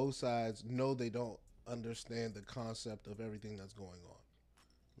people on both sides know they don't understand the concept of everything that's going on.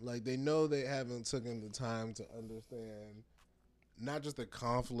 Like, they know they haven't taken the time to understand not just the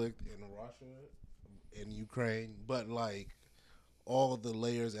conflict in Russia and Ukraine, but like all the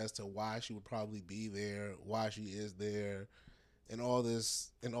layers as to why she would probably be there, why she is there, and all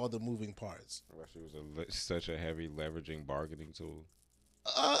this, and all the moving parts. Russia was such a heavy leveraging bargaining tool.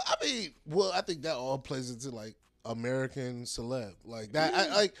 I mean, well, I think that all plays into like American celeb, like that.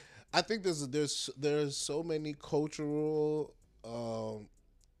 I think there's so many cultural,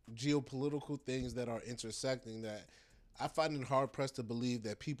 geopolitical things that are intersecting that I find it hard pressed to believe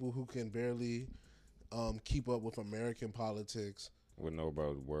that people who can barely keep up with American politics would know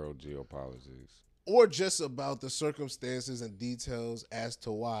about world geopolitics. Or just about the circumstances and details as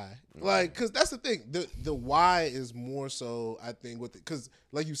to why. Like, because that's the thing. The why is more so, I think, with it. Because,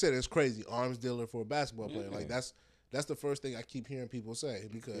 like you said, it's crazy. Arms dealer for a basketball player. Like, that's the first thing I keep hearing people say.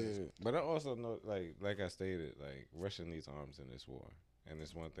 Because, but I also know, like I stated, like, Russia needs arms in this war. And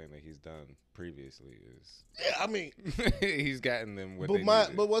it's one thing that he's done previously is... Yeah, I mean... he's gotten them what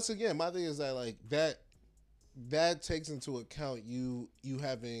But once again, my thing is that, like, that takes into account you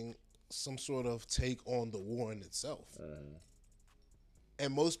having some sort of take on the war in itself.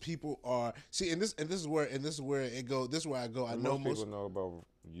 And most people are and this is where it go. This is where I go. I know most people know about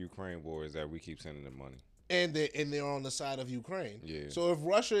Ukraine war is that we keep sending them money, and they're on the side of Ukraine. Yeah. So if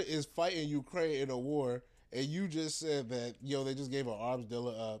Russia is fighting Ukraine in a war, and you just said that they just gave an arms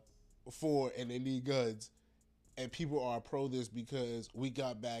dealer up and they need guns, and people are pro this because we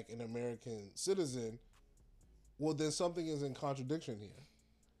got back an American citizen, well then something is in contradiction here.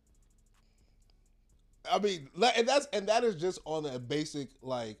 I mean, and that is just on a basic,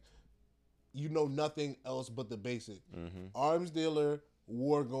 like, nothing else but the basic. Mm-hmm. Arms dealer,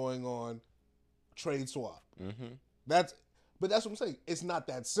 war going on, trade swap. Mm-hmm. But that's what I'm saying. It's not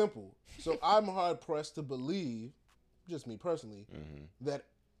that simple. So I'm hard pressed to believe, just me personally, that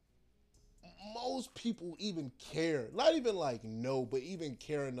most people even care, not even like know, but even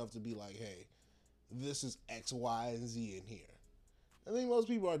care enough to be like, hey, this is X, Y, and Z in here. I think most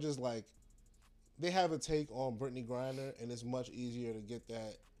people are just like, they have a take on Brittany Griner, and it's much easier to get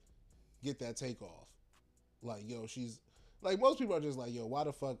that take off. Like, she's like, most people are just like, why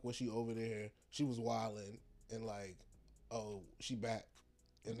the fuck was she over there? She was wilding, and like, oh, she back,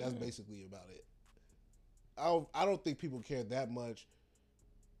 and that's basically about it. I don't think people care that much.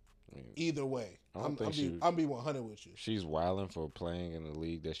 Either way, I'm being 100 with you. She's wilding for playing in a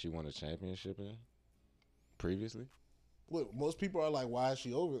league that she won a championship in previously. What, most people are like, why is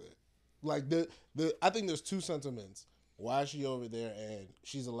she over there? Like I think there's two sentiments. Why is she over there and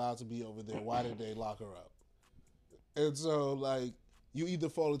she's allowed to be over there? Why did they lock her up? And so like you either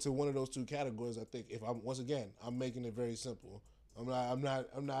fall into one of those two categories. I think if I'm making it very simple. I'm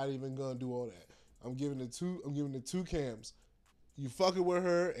not even gonna do all that. I'm giving the two camps. You fucking with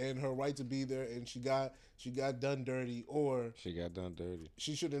her and her right to be there, and she got done dirty, or she got done dirty.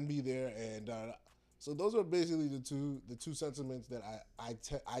 She shouldn't be there, and so those are basically the two sentiments that I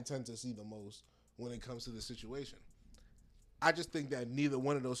tend to see the most when it comes to the situation. I just think that neither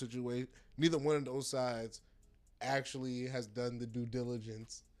one of those sides actually has done the due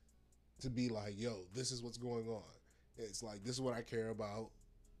diligence to be like, yo, this is what's going on. It's like, this is what I care about,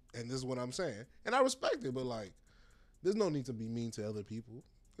 and this is what I'm saying, and I respect it, but like. There's no need to be mean to other people.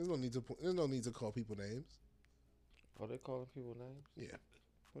 There's no need to call people names. Oh, they calling people names? Yeah.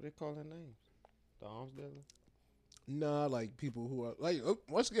 What they calling names? The arms dealer? Nah, like people who are like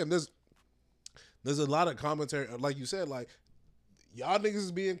once again, there's a lot of commentary, like you said, like y'all niggas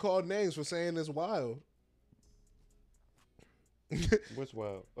is being called names for saying it's wild. What's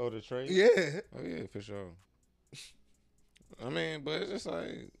wild? Oh, the trade? Yeah. Oh yeah, for sure. I mean, but it's just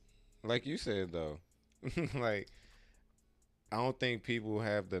like you said though, like. I don't think people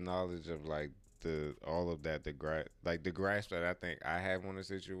have the knowledge of like all of that, the grasp that I think I have on the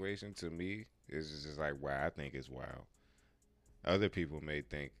situation. To me, is just like, wow, I think it's wild. Other people may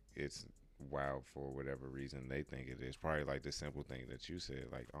think it's wild for whatever reason they think it is. Probably like the simple thing that you said,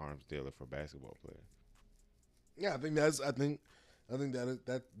 like arms dealer for basketball players. Yeah, I think that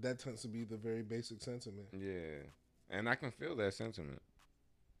tends to be the very basic sentiment. Yeah, and I can feel that sentiment,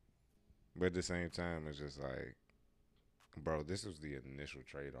 but at the same time, it's just like. Bro, this was the initial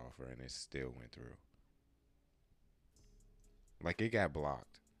trade offer, and it still went through. Like, it got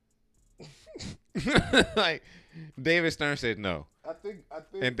blocked. Like, David Stern said no. I think.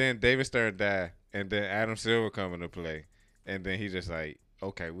 And then David Stern died, and then Adam Silver come into play, and then he just like,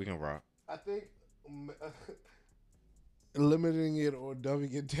 okay, we can rock. I think limiting it or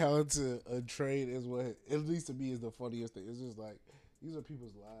dumbing it down to a trade is what, at least to me, is the funniest thing. It's just like, these are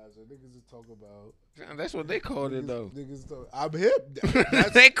people's lives, and niggas just talk about. That's what they called it, though. Niggas talk. I'm hip.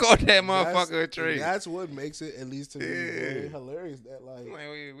 They called that motherfucker a trade. That's what makes it, at least to me, really hilarious. That like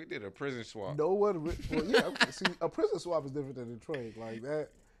we did a prison swap. No one. Well, yeah. See, a prison swap is different than a trade. Like that.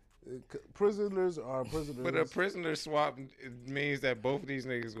 Prisoners are prisoners. But a prisoner swap means that both of these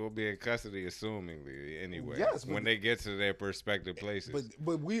niggas will be in custody, assumingly, anyway. Yes, when they get to their respective places.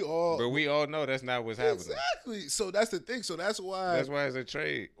 But we all know that's not what's happening. Exactly. So that's the thing. So that's why it's a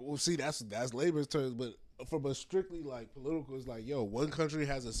trade. Well, see, that's labor's terms. But from a strictly like political, it's like, yo, one country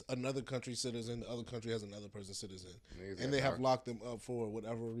has another country citizen, the other country has another person's citizen, and they have locked them up for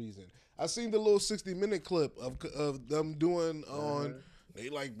whatever reason. I seen the little 60-minute clip of them doing on. They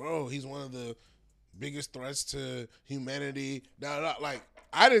like, bro, he's one of the biggest threats to humanity. Now, like,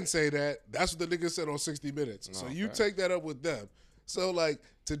 I didn't say that. That's what the nigga said on 60 Minutes. No, so you take that up with them. So, like,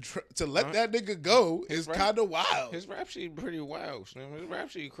 to let that nigga go is kind of wild. His rap sheet pretty wild. His rap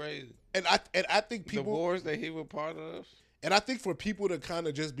sheet crazy. And I think people... The wars that he was part of. And I think for people to kind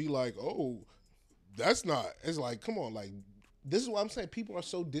of just be like, oh, that's not... It's like, come on, like, this is what I'm saying. People are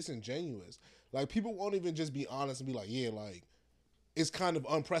so disingenuous. Like, people won't even just be honest and be like, yeah, like, it's kind of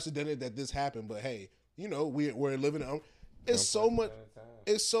unprecedented that this happened, but hey, you know, we're living in. It's so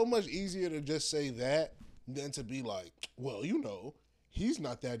much easier to just say that than to be like, well, you know, he's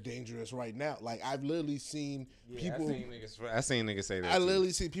not that dangerous right now. Like, I've literally seen people. I seen niggas say that. I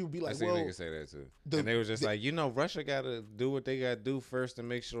literally see people be like, well, niggas say that too. And they was just like, you know, Russia got to do what they got to do first to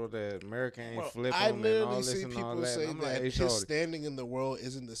make sure that America ain't flipping. I literally see people say that his standing in the world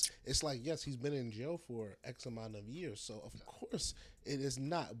isn't this. It's like, yes, he's been in jail for X amount of years, so of course it is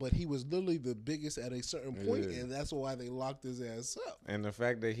not. But he was literally the biggest at a certain point, and that's why they locked his ass up. And the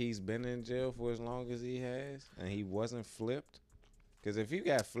fact that he's been in jail for as long as he has, and he wasn't flipped. Because if he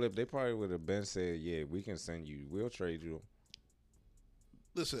got flipped, they probably would have been said, yeah, we can send you. We'll trade you.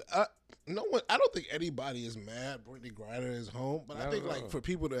 Listen, I don't think anybody is mad Brittany Griner is home. But I think, like, for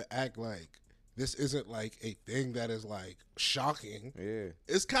people to act like this isn't, like, a thing that is, like, shocking. Yeah.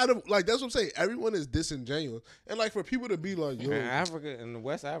 It's kind of, like, that's what I'm saying. Everyone is disingenuous. And, like, for people to be like, yo. And Africa, and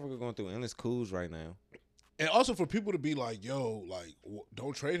West Africa going through endless coups right now. And also for people to be like, yo, like,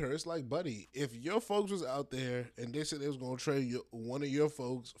 don't trade her. It's like, buddy, if your folks was out there and they said they was going to trade one of your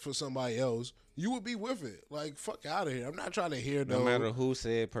folks for somebody else, you would be with it. Like, fuck out of here. I'm not trying to hear no matter who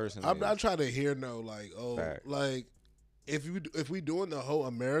said person. I'm not trying to hear like, oh, fact. Like, if we doing the whole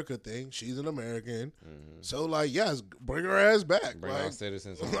America thing, she's an American. Mm-hmm. So, like, yes, bring her ass back. Bring like, our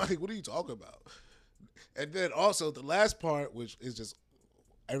citizens. Like, what are you talking about? And then also the last part, which is just,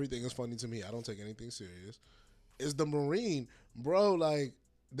 everything is funny to me. I don't take anything serious. Is the Marine, bro? Like,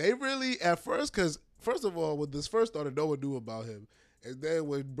 they really at first, because first of all, when this first started, no one knew about him, and then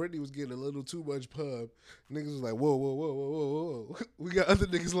when Brittany was getting a little too much pub, niggas was like, whoa, we got other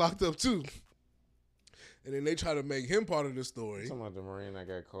niggas locked up too. And then they try to make him part of the story. Talking about the Marine that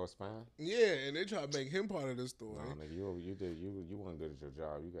got caught spying? Yeah, and they try to make him part of the story. No, nigga, you weren't good at your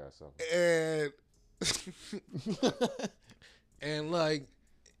job. You got something. And like,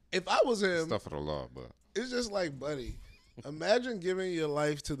 if I was him, stuff of the law, but it's just like, buddy, imagine giving your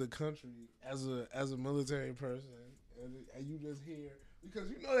life to the country as a military person, and you just hear, because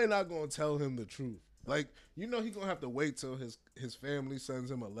you know they're not gonna tell him the truth. Like, you know he's gonna have to wait till his family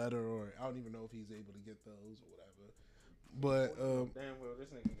sends him a letter, or I don't even know if he's able to get those or whatever. But damn well, this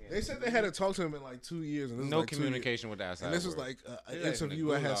nigga they said they had to talk to him in like 2 years, and this no like communication with the outside. And this was like an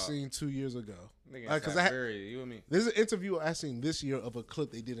interview I had seen 2 years ago. Because you and me. There's an interview I seen this year of a clip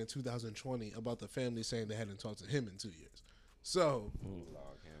they did in 2020 about the family saying they hadn't talked to him in 2 years. So,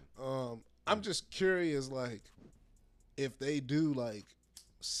 I'm just curious, like, if they do like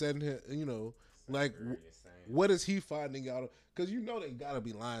send him, you know, like, what is he finding out? Because you know they gotta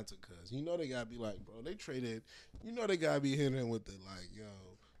be lying to Cuz. You know they gotta be like, bro, they traded. You know they gotta be hitting him with the like, yo,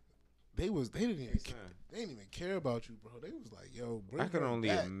 they didn't even care about you, bro. They was like, yo, bring I can only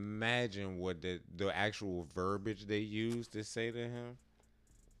back. imagine what the actual verbiage they used to say to him.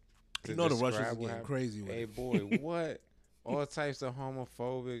 You know the Russians getting crazy with hey, it. boy, what? All types of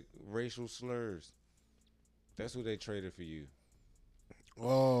homophobic, racial slurs. That's who they traded for you.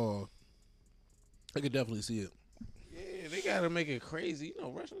 Oh, I could definitely see it. Yeah, they gotta make it crazy. You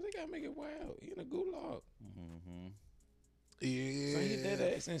know, Russians, they gotta make it wild. He in a gulag. Mm-hmm. Yeah. So he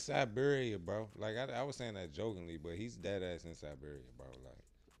dead ass in Siberia, bro. Like, I was saying that jokingly, but he's dead ass in Siberia, bro. Like,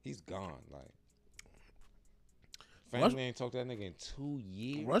 he's gone. Like, family ain't talked to that nigga in 2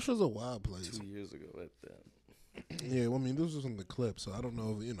 years. Russia's a wild place. 2 years ago at that. Yeah, well, I mean, this was in the clip, so I don't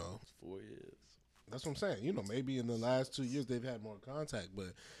know if, you know. 4 years. That's what I'm saying. You know, maybe in the last 2 years they've had more contact,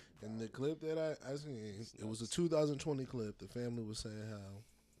 but in the clip that I seen, it was a 2020 clip. The family was saying how.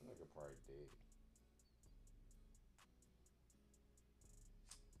 Nigga probably dead.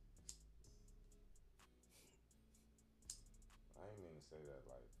 I ain't mean to say that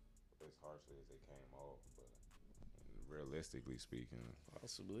like as harshly as they came off, but realistically speaking,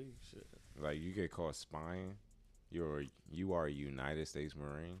 Possibly, shit. like you get caught spying, you are a United States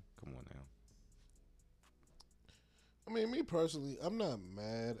Marine. Come on now. I mean, me personally, I'm not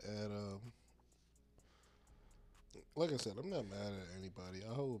mad at like I said, I'm not mad at anybody.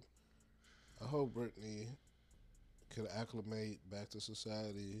 I hope Brittany could acclimate back to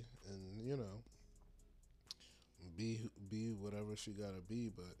society and, you know, be whatever she gotta be,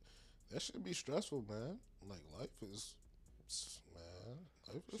 but that should be stressful, man. Like, life is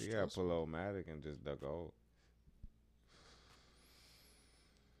She got to pull O-Matic and just duck out.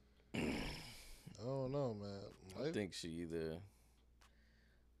 I don't know, man. I think she either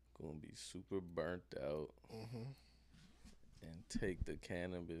gonna be super burnt out and take the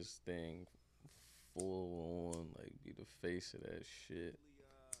cannabis thing full on, like be the face of that shit,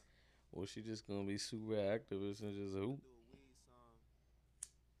 or she just gonna be super activist and just hoop.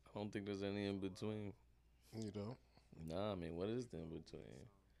 I don't think there's any in between. You know? Nah, I mean, what is the in between?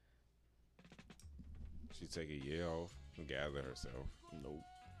 She take a year off, gather herself. Nope.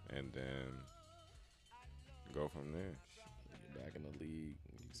 And then go from there. Get back in the league.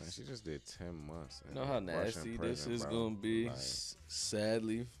 She just did 10 months. You know how nasty this is going to be? Like,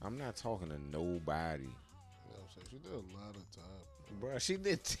 sadly. I'm not talking to nobody. You know what I'm saying? She did a lot of time. Bro, she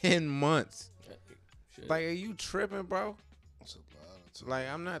did 10 months. Shit. Like, are you tripping, bro? That's a lot of time. Like,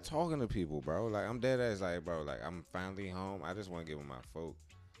 I'm not talking to people, bro. Like, I'm dead ass like, bro, like, I'm finally home. I just want to give her my folk.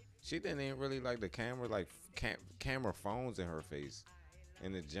 She didn't even really like the camera, like, camera phones in her face.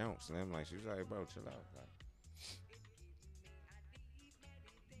 And the jumps. And I'm like, she was like, bro, chill out. Like,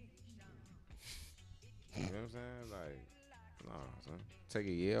 you know what I'm saying? Like, no, son. Take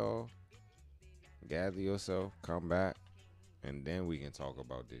a year off, gather yourself, come back, and then we can talk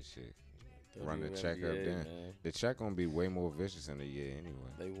about this shit. Run the check up then. Man. The check gonna be way more vicious in a year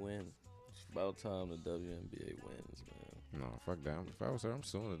anyway. They win. It's about time the WNBA wins, man. No, fuck that. If I was her, I'm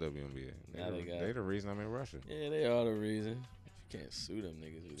suing the WNBA. They the reason I'm in Russia. Yeah, they are the reason. You can't sue them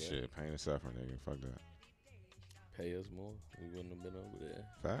niggas with that. Shit, pain and suffering, nigga. Fuck that. Pay us more. We wouldn't have been over there.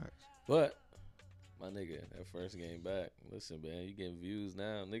 Facts. But, my nigga, that first game back. Listen, man, you getting views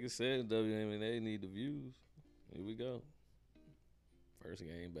now. Niggas said WNBA need the views. Here we go. First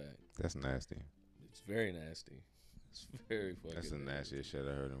game back. That's nasty. It's very nasty. It's very fucking That's the nastiest shit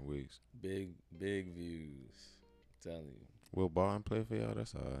I heard in weeks. Big views. I'm telling you. Will Barton play for y'all?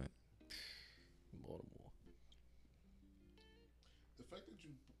 That's all right. Baltimore. The fact that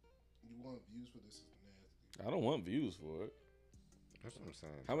you want views for this is nasty. I don't want views for it. That's what I'm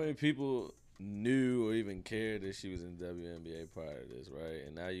saying. How many people knew or even cared that she was in the WNBA prior to this, right?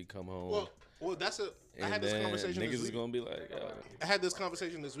 And now you come home. Well, I had this conversation. Niggas is gonna be like, I had this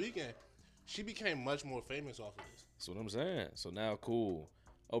conversation this weekend. She became much more famous off of this. That's what I'm saying. So now, cool.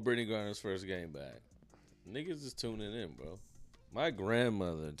 Oh, Brittany Griner's first game back. Niggas is tuning in, bro. My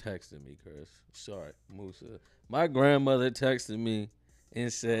grandmother texted me, Chris. Sorry, Musa. My grandmother texted me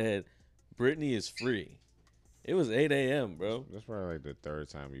and said, Brittany is free. It was 8 a.m., bro. That's probably like the third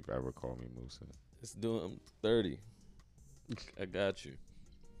time you've ever called me Musa. I'm 30. I got you.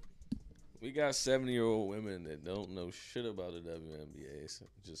 We got 70-year-old women that don't know shit about the WNBA, so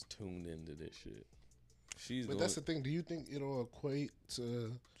just tuned into this shit. But that's the thing. Do you think it'll equate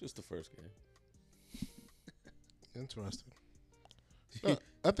to just the first game? Interesting. No,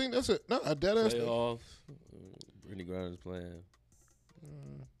 I think that's it. No, I definitely playoffs. Brittany Griner's playing.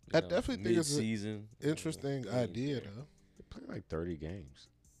 I definitely think it's an interesting idea, though. They play like 30 games.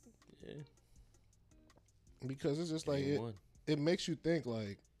 Yeah. Because it's just like it makes you think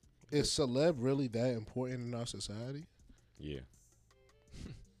like, is celeb really that important in our society? Yeah.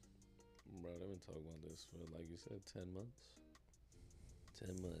 Bro, they've been talking about this for, like you said, 10 months.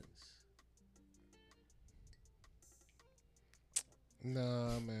 10 months.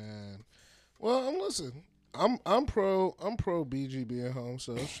 Nah, man. Well, listen. I'm pro BG being home,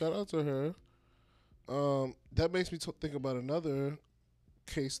 so shout out to her. That makes me think about another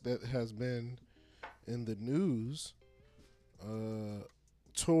case that has been in the news.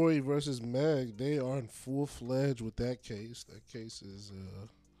 Tory versus Meg, they are in full-fledged with that case. That case is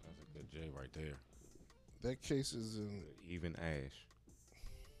that's a good J right there. That case is in even Ash.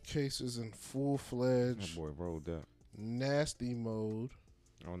 Case is in full-fledged. That boy rolled up. Nasty mode.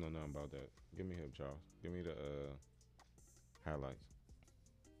 I don't know nothing about that. Give me him, Charles. Give me the highlights.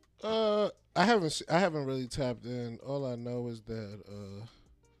 I haven't really tapped in. All I know is that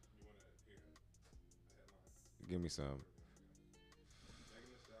give me some. Megan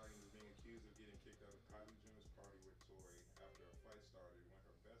Thee Stallion is being accused of getting kicked out of Kylie Jenner's party with Tory after a fight started when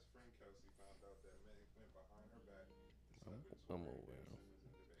her best friend Kelsey found out that Meg went behind her back. I'm aware.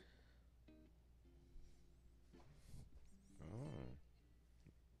 Oh.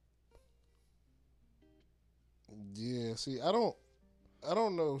 Yeah, see, I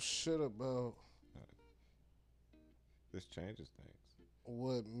don't know shit about this changes things.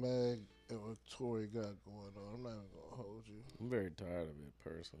 What Meg and what Tory got going on. I'm not even gonna hold you. I'm very tired of it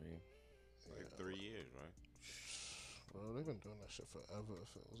personally. It's like 3 years, right? Bro, they've been doing that shit forever. It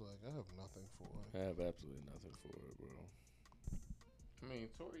feels like I have nothing for it. I have absolutely nothing for it, bro. I mean,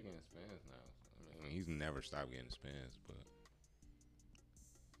 Tory getting spins now. I mean, he's never stopped getting spins, but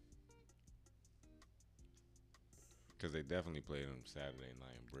because they definitely played him Saturday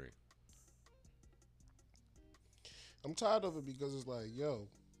night in Brick. I'm tired of it because it's like, yo,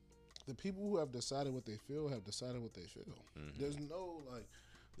 the people who have decided what they feel have decided what they feel. Mm-hmm.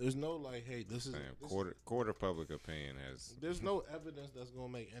 There's no like, hey, this is quarter public opinion has. There's no evidence that's gonna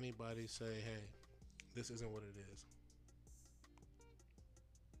make anybody say, hey, this isn't what it is.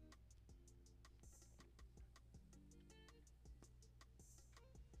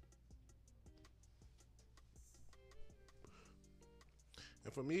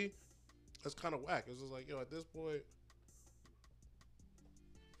 And for me, that's kind of whack. It's just like, yo, at this point,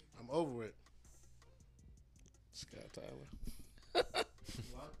 I'm over it. Scott Tyler.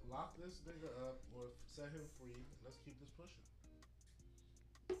 Lock this nigga up or set him free. Let's keep this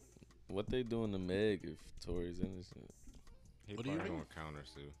pushing. What they doing to Meg if Tory's innocent? He probably gonna counter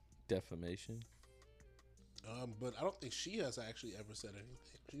sue. Defamation. But I don't think she has actually ever said anything.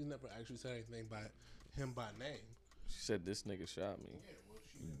 She's never actually said anything by him by name. She said this nigga shot me. Yeah, well,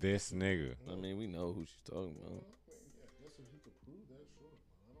 This nigga. I mean, we know who she's talking about. Yeah, I guess if he could prove that, sure.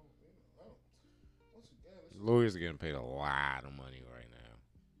 I don't. Once again, Lawyers are getting paid a lot of money right now.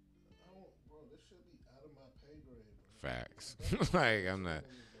 Bro, this should be out of my pay grade, bro. Facts. Like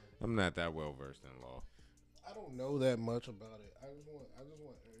I'm not that well versed in law. I don't know that much about it. I just want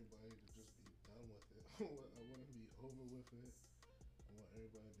everybody to just be done with it. I want to be over with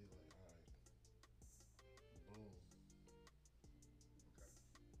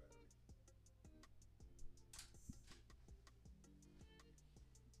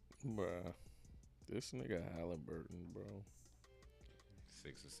Bruh. This nigga Halliburton, bro.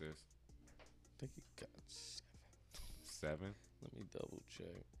 6 assists. I think he got 7. Let me double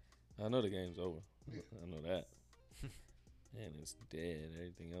check. I know the game's over. Yeah. I know that. And it's dead.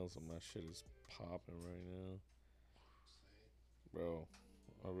 Everything else on my shit is popping right now. Bro,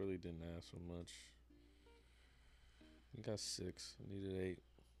 I really didn't ask for much. He got 6. I needed 8.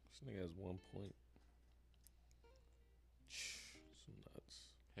 This nigga has 1 point. Some nuts.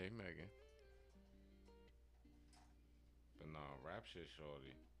 Hey, Megan. But no, rap shit,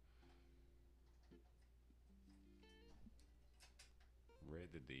 shorty. Read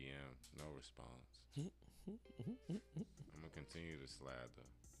the DM, no response. I'm gonna continue to slide though.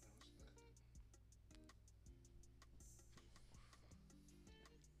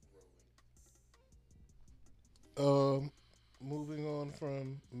 Moving on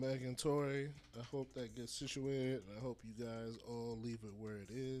from Meg and Tory, I hope that gets situated. I hope you guys all leave it where it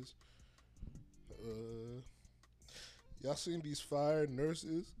is. Y'all seen these fired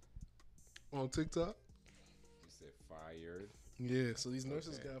nurses on TikTok? You said fired. Yeah, so these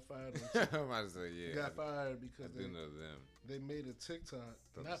nurses got fired on TikTok. I might say yeah. Got fired because I do know them. they made a TikTok.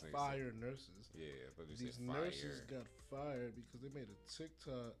 Not fired nurses. Yeah, but These nurses got fired because they made a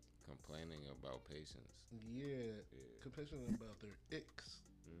TikTok complaining about patients. Yeah. Complaining about their icks.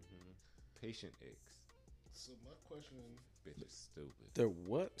 Patient icks. So my question, Bitch is stupid. They're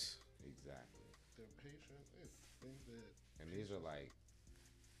what? Exactly. their patient icks. Things that And these are like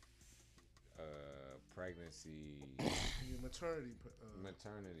pregnancy, maternity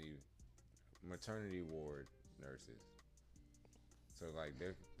ward nurses. So like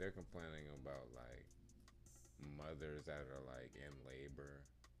they're complaining about like mothers that are like in labor,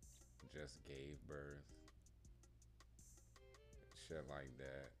 just gave birth, shit like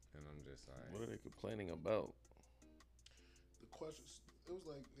that, and I'm just like, What are they complaining about? the questions, it was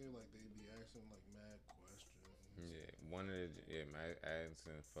like they'd be asking like mad questions. yeah, one of the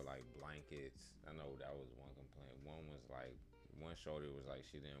asking for like blankets. I know that was one complaint. One was like one shorty was like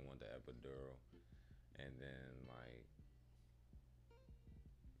she didn't want the epidural, and then like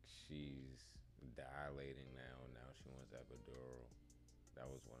she's dilating now. Now she wants epidural. That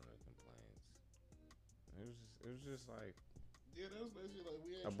was one of the complaints. It was just like Yeah, that was basically like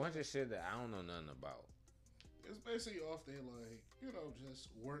we a bunch of shit that I don't know nothing about. It's basically off there like, just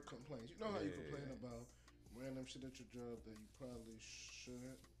work complaints. You know how you complain about random shit at your job that you probably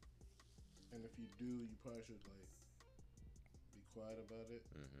shouldn't, and if you do, you probably should like be quiet about it.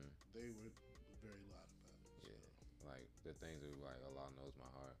 They were very loud about it. So. Yeah, like the things that like Allah knows my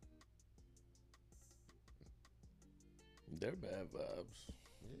heart. They're bad vibes.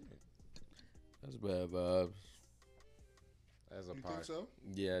 Yeah, That's bad vibes. as a You think so?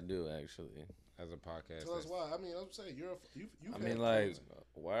 Yeah, I do actually. As a podcast, Tell us why. I mean, I'm saying you. I mean, like,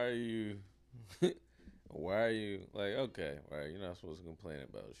 why are you? Why are you like? Okay, right? You're not supposed to complain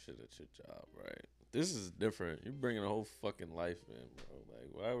about shit at your job, right? This is different. You're bringing a whole fucking life in, bro.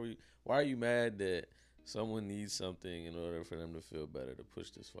 Like, why are you mad that someone needs something in order for them to feel better to push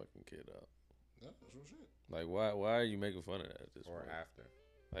this fucking kid out? Yeah, that's real shit. Like, why are you making fun of that at this or point? after.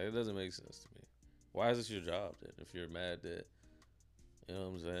 Like, it doesn't make sense to me. Why is this your job then? If you're mad that, you know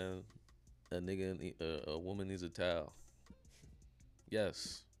what I'm saying, a woman needs a towel.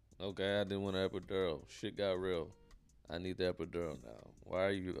 Yes. Okay, I didn't want an epidural. Shit got real. I need the epidural now. Why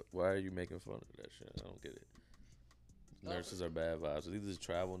are you making fun of that shit? I don't get it. Nurses are bad vibes. Are these the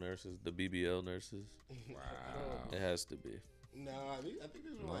travel nurses, the BBL nurses? Wow. It has to be. Nah, I think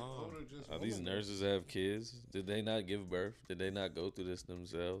these are like older just. Are these nurses have kids? Did they not give birth? Did they not go through this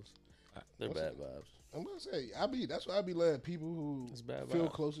themselves? They're bad vibes. I'm gonna say, that's why I be letting people who It's bad feel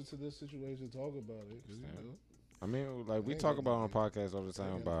vibes. closer to this situation talk about it. 'Cause, I mean, like we talk about on podcasts all the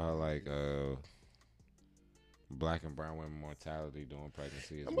time about how like black and brown women mortality during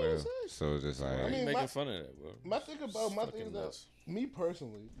pregnancy as I'm about to well. say. So it's just like Why are you mean, making fun of that, bro? My thing about my Fucking thing is that nuts. me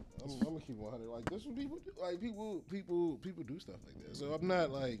personally, I'm gonna keep 100. Like this, what people do. Like people do stuff like that. So I'm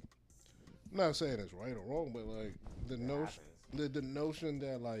not saying it's right or wrong, but like the notion, the notion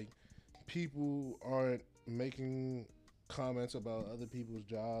that like people aren't making comments about other people's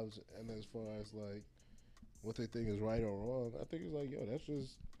jobs and as far as like what they think is right or wrong, I think it's like, yo, that's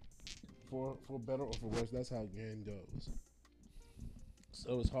just for better or for worse. That's how game goes.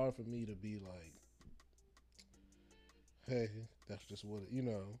 So it's hard for me to be like, hey, that's just what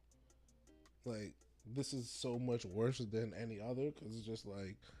like this is so much worse than any other, because it's just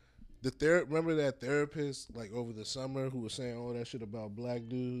like remember that therapist like over the summer who was saying all that shit about black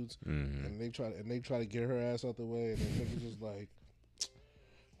dudes, and they try to get her ass out the way, and then niggas just like,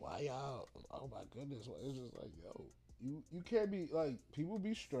 why y'all? Oh my goodness! It's just like, yo, you can't be like people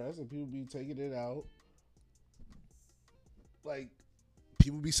be stressed and people be taking it out. Like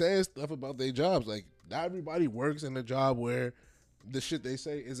people be saying stuff about their jobs. Like not everybody works in a job where the shit they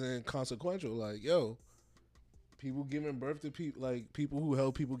say isn't consequential. Like yo, people giving birth to people, like people who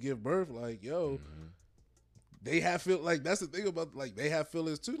help people give birth. Like yo, they have feel like that's the thing about like they have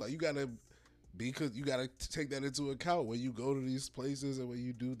feelings too. Like you gotta. Because you gotta take that into account when you go to these places and when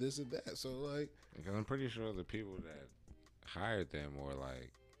you do this and that. So like, because I'm pretty sure the people that hired them or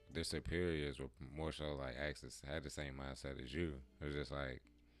like their superiors were more so like had the same mindset as you. It was just like,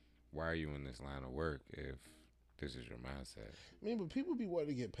 why are you in this line of work if this is your mindset? I mean, but people be wanting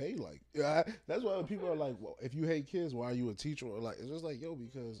to get paid. Like, yeah, that's why people are like, well, if you hate kids, why are you a teacher? Or like, it's just like, yo,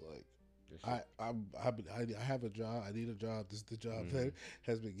 because like. I have a job. I need a job. This is the job that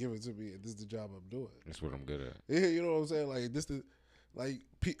has been given to me, and this is the job I'm doing. That's what I'm good at. Yeah, you know what I'm saying? Like this,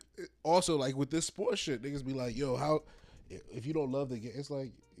 also like with this sports shit, niggas be like, "Yo, how if you don't love the game?" It's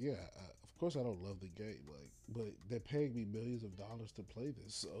like, yeah, of course I don't love the game, like, but they're paying me millions of dollars to play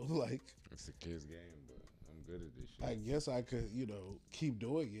this, so like, it's a kid's game, but I'm good at this shit. I guess I could, keep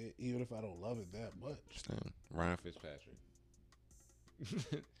doing it even if I don't love it that much. Ryan Fitzpatrick.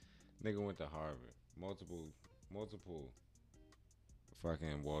 Nigga went to Harvard. Multiple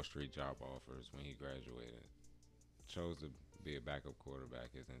fucking Wall Street job offers when he graduated. Chose to be a backup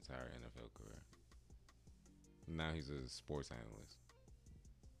quarterback his entire NFL career. Now he's a sports analyst.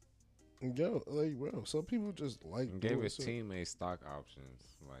 Yo, like, bro, some people just like and gave his teammates stock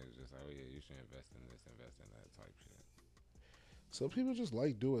options. Like, just like, oh yeah, you should invest in this, invest in that type shit. Some people just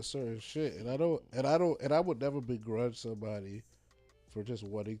like doing certain shit, and I would never begrudge somebody for just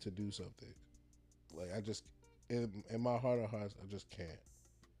wanting to do something. Like I just, in my heart of hearts, I just can't.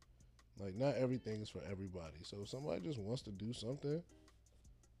 Like not everything is for everybody. So if somebody just wants to do something,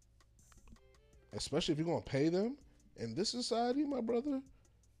 especially if you're gonna pay them in this society, my brother,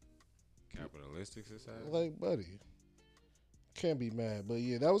 capitalistic society, like buddy, can't be mad. But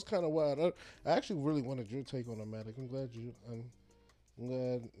yeah, that was kind of wild. I actually really wanted your take on the matter. I'm glad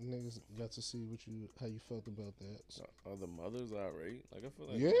niggas got to see how you felt about that. So. Are the mothers irate? Like I feel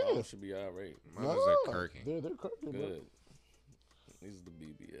like mothers should be irate. Mothers are kirking. They're kirking. Good. These are the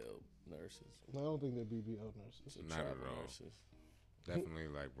BBL nurses. No, I don't think they're BBL nurses. Not at all. Nurses. Definitely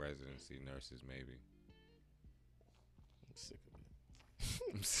like residency nurses, maybe. I'm sick of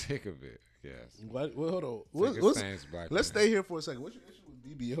it. I'm sick of it. Yes. Well, hold on. Let's stay here for a second. What's your issue with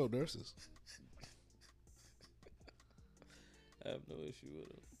BBL nurses? I have no issue with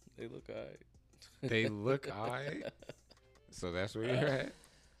them. They look alright. They look alright? So that's where you're at?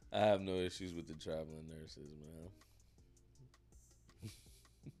 I have no issues with the traveling nurses,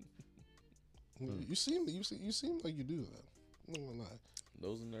 man. You seem like you do that. I'm not gonna lie.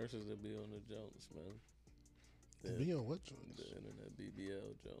 Those are nurses that be on the Jones, man. Be on what Jones? The internet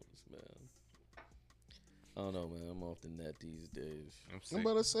BBL Jones, man. I don't know, man. I'm off the net these days. I'm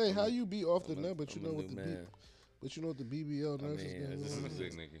about to say, how you be off the net, but you know what the but you know what the BBL nurses do? This is a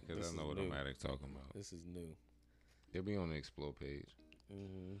sick nigga because I know what I'm talking about. This is new. They'll be on the Explore page.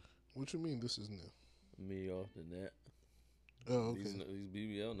 Mm-hmm. What you mean this is new? Me off the net. Oh, okay. These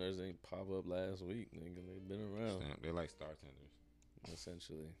BBL nurses ain't pop up last week, nigga. They've been around. They're like star tenders.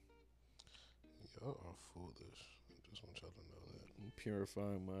 Essentially. Y'all are foolish. I just want y'all to know that. I'm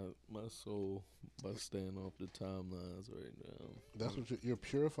purifying my soul by staying off the timelines right now. That's what you're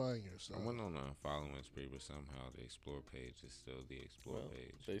purifying yourself. I went on a following spree, but somehow the Explore page is still the Explore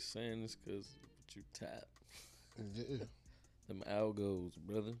page. They saying this because you tap. Yeah. Them algos,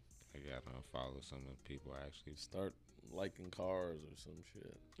 brother. I got to unfollow some of the people I actually start liking cars or some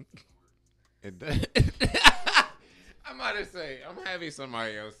shit. It does. I'm about to say, I'm happy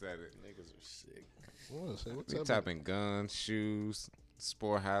somebody else said it. Niggas are sick. We typing guns, shoes,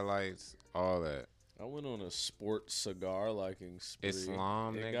 sport highlights, all that. I went on a sport cigar liking spree.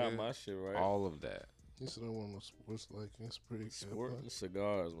 Islam, nigga. Got my shit right. All of that. You said I went on a sports liking spree. Sport and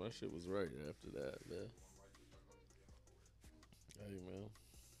cigars. My shit was right after that, man. Hey, man.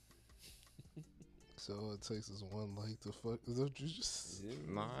 So all it takes is one like to fuck. Is that what you just? Yeah.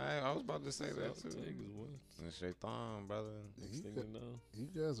 No, I was about to say that too. It's Shaitan, brother. You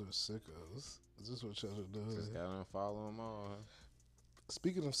guys are sickos. Is this what y'all are doing? Just gotta follow them all. Huh?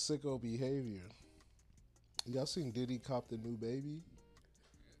 Speaking of sicko behavior, y'all seen Diddy cop the new baby?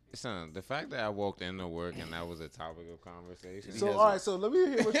 Son, the fact that I walked into work and that was a topic of conversation. So all right, so let me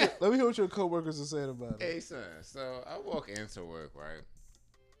hear what your coworkers are saying about it. Hey, son. So I walk into work, right?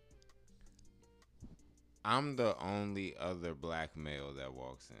 I'm the only other black male that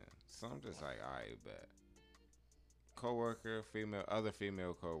walks in. So I'm just like, all right, bet. Other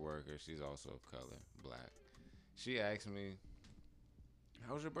female coworker, she's also of color, black. she asked me,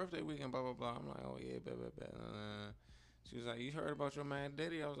 "How was your birthday weekend?" Blah blah blah. I'm like, "Oh yeah, blah blah blah." She was like, "You heard about your man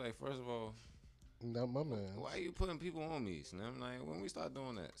Diddy?" I was like, "First of all, not my man. Why are you putting people on me?" And I'm like, "When we start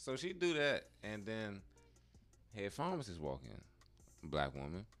doing that?" So she do that, and then head pharmacist walk in, black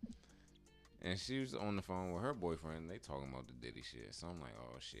woman, and she was on the phone with her boyfriend. They talking about the Diddy shit. So I'm like,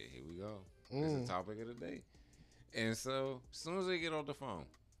 "Oh shit, here we go. This is the topic of the day." And so as soon as they get off the phone,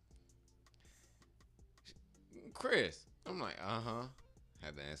 Chris, I'm like,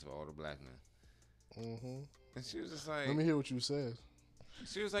 had to answer for all the black men. And she was just like, "Let me hear what you said."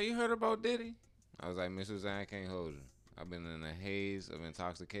 She was like, "You heard about Diddy?" I was like, "Miss Suzanne, I can't hold you. I've been in a haze of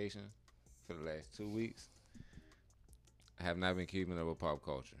intoxication for the last 2 weeks. I have not been keeping up with pop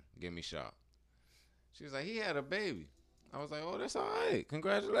culture. Give me shot." She was like, "He had a baby." I was like, "Oh, that's all right.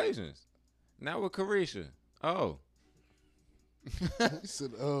 Congratulations." Now with Carisha. Oh. He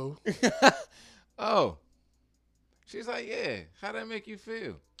said, "Oh." Oh. She's like, "Yeah. How'd that make you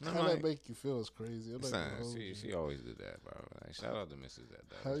feel?" How that make you feel is crazy. She always did that, bro. Like, shout out to Mrs. That.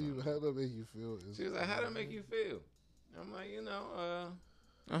 How that make you feel? She was like, "How that make you feel?" I'm like,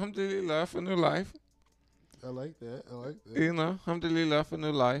 alhamdulillah for new life. I like that. Alhamdulillah for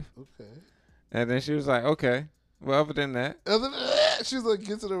new life. Okay. And then she was like, "Okay. Well, other than that," she's like,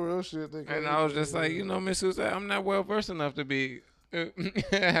 "Get to the real shit." And I was just like, Miss Suzanne, I'm not well versed enough to be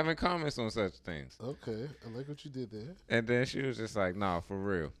having comments on such things. Okay, I like what you did there. And then she was just like, "Nah, for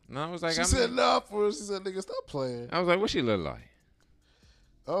real." And I was like, She said, "Nah, for real." She said, "Nigga, stop playing." I was like, "What she look like?"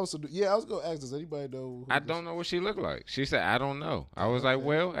 Oh, so I was gonna ask, does anybody know? I don't know what she looked like. She said, "I don't know." I was like,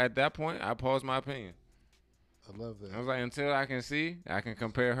 well, at that point, I paused my opinion. I love that. I was like, until I can see, I can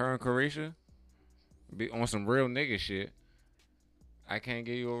compare her and Carisha, be on some real nigga shit. I can't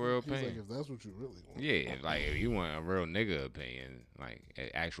give you a real opinion. Like, if that's what you really want. Yeah, like if you want a real nigga opinion, like an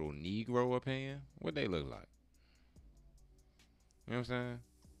actual Negro opinion, what they look like? You know what I'm saying?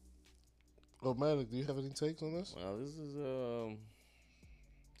 Oh, Malik, do you have any takes on this? Well, this is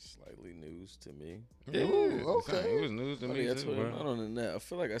slightly news to me. Yeah, ooh, okay. It was news to me too, bro. Not on the net. I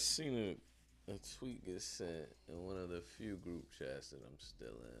feel like I seen a tweet get sent in one of the few group chats that I'm still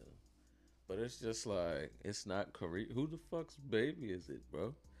in. But it's just like, it's not Carisha. Who the fuck's baby is it,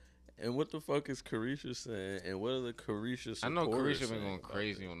 bro? And what the fuck is Carisha saying? And what are the Carisha supporters I know Carisha been going about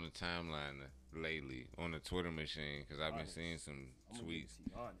crazy on the timeline lately on the Twitter machine because I've been seeing some tweets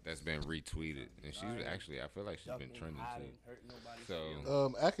that's been retweeted. And she's actually, I feel like she's been trending too.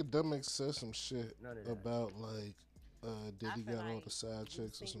 So, academics said some shit about like Diddy got all the side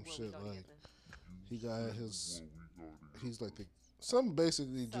chicks or some shit. Like he got he's like some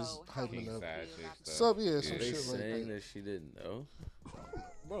basically just hyping up. Some shit like that. Saying that she didn't know.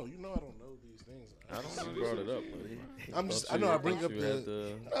 Bro, you know I don't know these things. I don't know. You brought it up, buddy. I know I bring up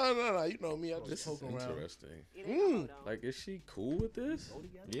the. No. You know me. I just poke around. Interesting. Like, is she cool with this?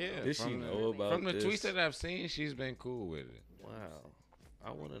 Yeah. Did she know about from the this? tweets that I've seen? She's been cool with it. Wow. I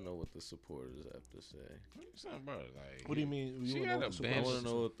want to know what the supporters have to say. Bro, like, what do you mean? She got a bench. I want to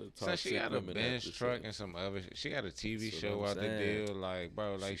know what the toxic she got a women have bench to truck say. and some other. She got a TV That's show what out I'm the saying. deal. Like,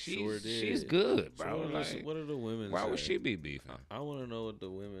 bro, like she's good, So bro. what are the women? Why say? would she be beefing? I want to know what the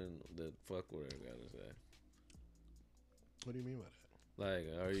women that fuck with her got to say. What do you mean by that?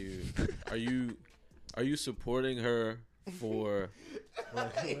 Like, are you supporting her for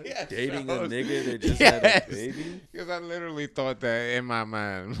dating a nigga that just had a baby? Because I literally thought that in my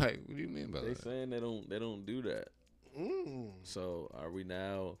mind. Like, what do you mean by They that? saying they don't do that. So are we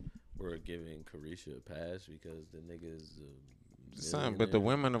now? We're giving Carisha a pass because the nigga is a Son, but the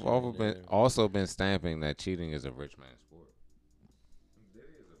women have also been stamping that cheating is a rich man's sport. Diddy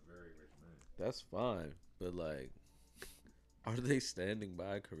is a very rich man. That's fine, but like, are they standing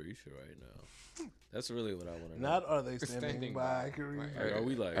by Carisha right now? That's really what I want to know. Not are they standing by Carisha? Like, are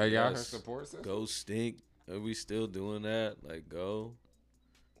we like, are y'all her yes, support system? Go stink? Are we still doing that? Like, go?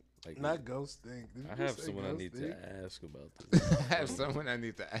 Like, not go stink. I have someone I need to ask about this. I have someone I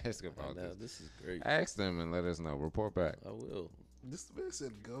need to ask about this. This is great. Ask them and let us know. Report back. I will. This man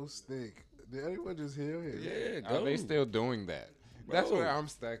said go stink. Did anyone just hear him? Yeah, go. Are they still doing that? Bro. That's where I'm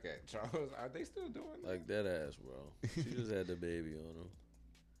stuck at, Charles. Are they still doing that? Like that ass, bro. She just had the baby on him.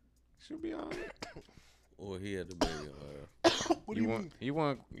 She'll be on it. Or he had the baby on her. What do you mean? You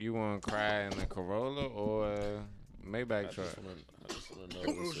want to cry in the Corolla or Maybach truck? I just want to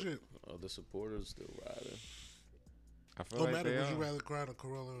know. Shit. Are the supporters still riding? I feel No like matter, they would are. you rather cry in a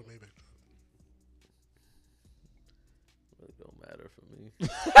Corolla or Maybach truck? It don't matter for me.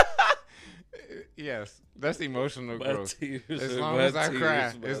 Yes, that's emotional My growth. tears As are long my as I tears,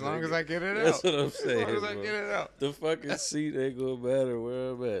 cry, my as long nigga. as I get it out. That's what I'm saying. As long as I bro. get it out. The fucking seat ain't gonna matter where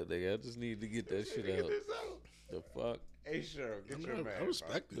I'm at, nigga. I just need to get that shit out. The fuck? Hey, sure. Get your man. I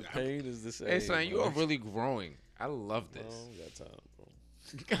respect The it. pain is the same. Hey, son, you bro. are really growing. I love I this. don't got time, bro.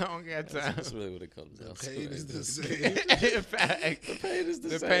 I don't got time. That's really what it comes down to. Pain is the The same. In fact, pain is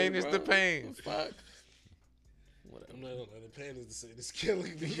the same. pain is bro. the pain. The fuck. Whatever. I'm not gonna lie, the pain is the same. It's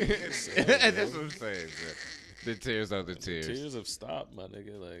killing me. That's what I'm saying. Bro. The tears are the tears. Tears have stopped, my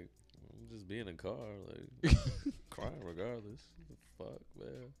nigga. Like, I'm just being in a car, like, crying regardless. Fuck,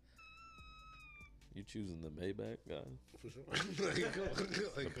 man. You choosing the Maybach guy? For sure.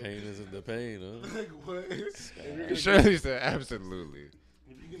 The pain isn't the pain, huh? Like what? If you're gonna, Shirley said, absolutely.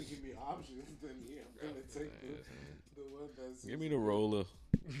 if you're gonna give me options, then yeah, I'm gonna take the one that's. Give me the roller.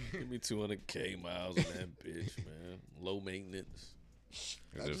 Give me 200K miles on that bitch, man. Low maintenance.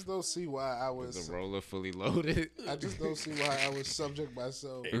 I just don't see why I Is was. the roller fully loaded? I just don't see why I would subject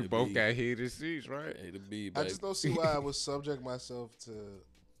myself. We both got heated seats, right? A to B, I baby. just don't see why I would subject myself to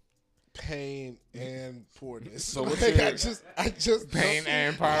pain and poorness. So what's Like, your- I just Pain don't-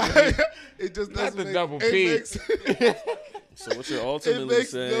 and poverty. It just Not doesn't the make, double it P. makes, So what you're it ultimately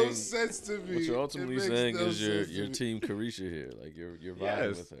makes saying? no sense to me. What you're It ultimately makes saying no is sense to your me. team Carisha here. Like you're vibing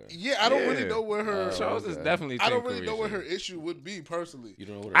Yes. with her. Yeah, I don't really Yeah. know where her. Charles is definitely. I don't Team really know what Carisha. her issue would be personally. You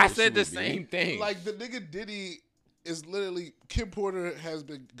don't know what her I issue said the would be? same thing. Like the nigga Diddy is literally Kim Porter has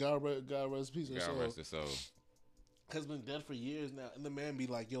been God rest peace her God soul, rest his soul. has been dead for years now, and the man be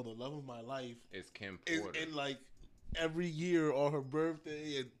like, "Yo, the love of my life It's Kim is Porter. in like every year on her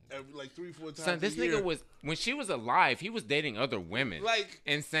birthday and every, like 3-4 times." Son, this a year. nigga was when she was alive. He was dating other women, like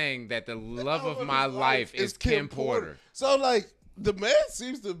and saying that the the love of my his life is Kim Porter. So like the man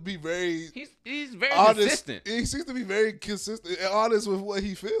seems to be very He's very honest. consistent. He seems to be very consistent and honest with what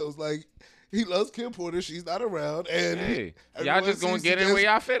he feels. Like he loves Kim Porter. She's not around, and Hey, y'all everyone just gonna seems to get in just- where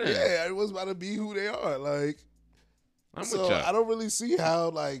y'all fit in. Yeah, everyone's about to be who they are. Like, I'm so with y'all. I don't really see how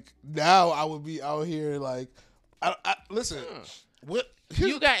like now I would be out here like, I listen. What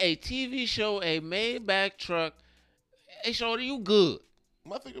You got a TV show, a Maybach truck. Hey, shorty, you good?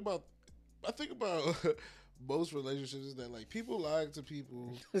 I think about most relationships is that like people lie to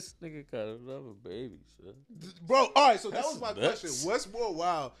people. This nigga got another baby, son. Bro, all right, so that That's was my nuts. question. What's more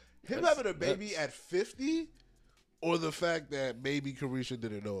wild? Him That's having a baby nuts. at 50 or the fact that maybe Carisha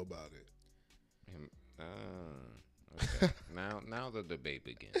didn't know about it? Okay. now the debate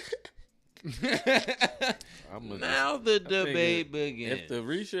begins. I'm gonna Now the think debate If begins. the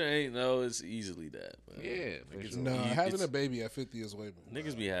Risha ain't know, it's easily that. Man. Yeah, for Niggas, sure. No, you- having it's- a baby at 50 is way more.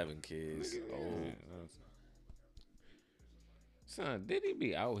 niggas be having kids. Oh, Son, did he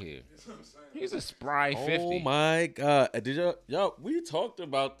be out here? He's a spry 50. oh my god! Did y'all? We talked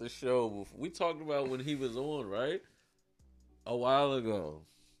about the show. Before. We talked about when he was on, right? A while ago.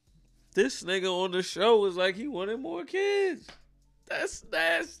 This nigga on the show was like he wanted more kids. That's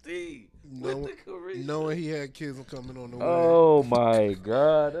nasty. With the Carisha. Knowing he had kids coming on the way. Oh my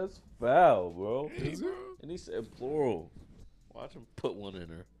god, that's foul, bro. Is it? And he said plural. Watch him put one in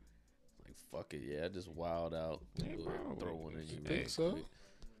her. Like fuck it, yeah. I just wild out. Hey, bro. Throw one in you. Think man. so?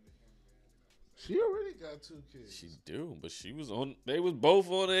 She already got 2 kids. She do, but she was on. They was both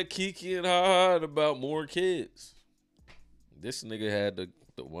on that Kiki and Ha about more kids. This nigga had the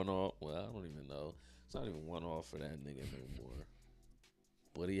one off. Well, I don't even know. It's not even one off for that nigga no more.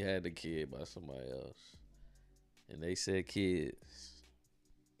 But he had the kid by somebody else, and they said kids.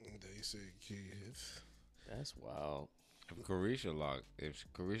 They say kids. That's wild. If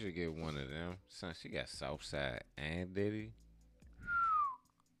Carisha get one of them, son, she got Southside and Diddy.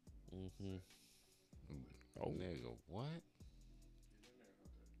 Mm-hmm. Oh, nigga, what?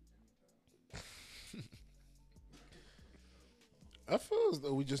 I feel as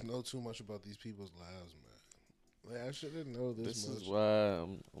though we just know too much about these people's lives, man. Like, I shouldn't know this much. Is why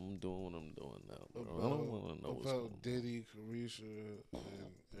I'm doing what I'm doing now, bro. I don't want to know what's going about on. Diddy, Carisha,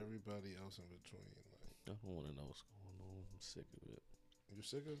 and everybody else in between. Like, I don't want to know what's going on. I'm sick of it. you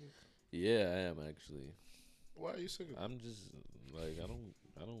sick of it? Yeah, I am actually. Why are you sick of it? I'm just like I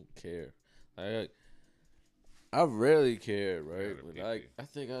don't care. I rarely cared, right? But I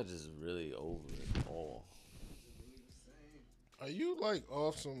think I just really over it all. Are you like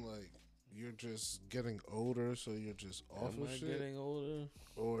off some like you're just getting older, so you're just off Am of I shit, getting older?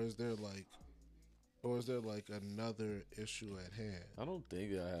 or is there like another issue at hand? I don't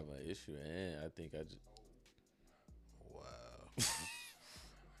think I have an issue, and I think I just Wow.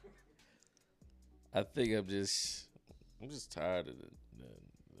 I think I'm just tired of the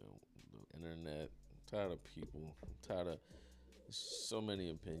internet. I'm tired of people. I'm tired of so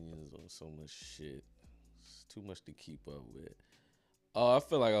many opinions on so much shit. It's too much to keep up with. Oh, I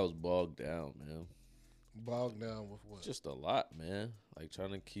feel like I was bogged down, man. Bogged down with what? Just a lot, man. Like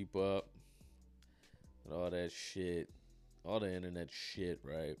trying to keep up. with all that shit, all the internet shit,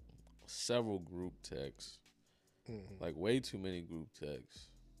 right? Several group texts, like way too many group texts.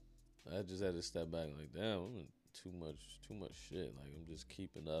 I just had to step back, like, damn, I'm in too much shit. Like, I'm just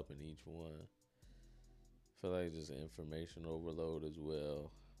keeping up in each one. I feel like just information overload as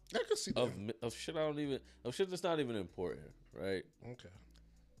well. I can see that. Of shit that's not even important, right? Okay.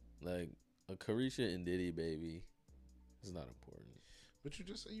 Like a Carisha and Diddy baby is not important. But you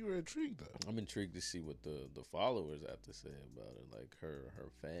just said you were intrigued though. I'm intrigued to see what the followers have to say about it, like her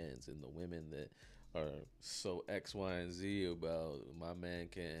fans and the women that are so X, Y, and Z about my man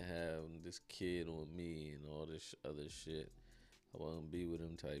can't have this kid on me and all this other shit. I want to be with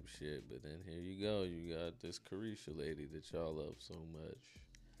him type shit. But then here you go, you got this Carisha lady that y'all love so much.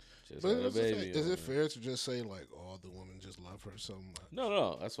 Just But had a baby. is it fair to just say like all the women just love her so much?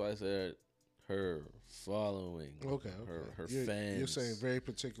 No. That's why I said her following. Okay. Her fans. You're saying very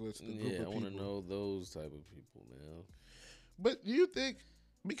particular to the group of people. I want to know those type of people, man. But do you think?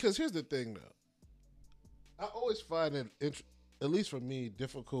 Because here's the thing, though. I always find it, at least for me,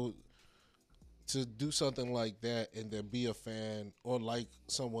 difficult to do something like that and then be a fan or like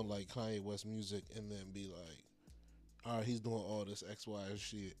someone like Kanye West music and then be like, all right, he's doing all this X, Y,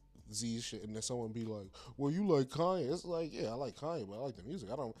 shit, Z shit, and then someone be like, well, you like Kanye. It's like, yeah, I like Kanye, but I like the music.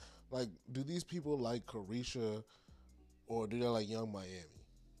 I don't, like, do these people like Carisha or do they like Young Miami?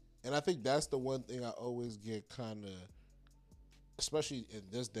 And I think that's the one thing I always get kind of, especially in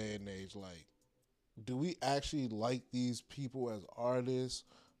this day and age, like, do we actually like these people as artists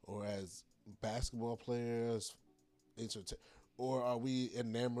or as basketball players, or are we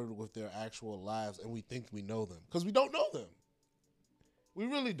enamored with their actual lives and we think we know them? Because we don't know them. We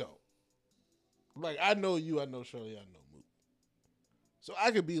really don't. Like, I know you, I know Shirley, I know Mook. So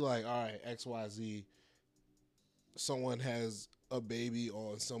I could be like, all right, XYZ, someone has a baby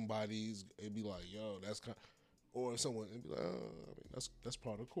on somebody's, and be like, yo, that's kind of, or someone, and be like, oh, I mean, that's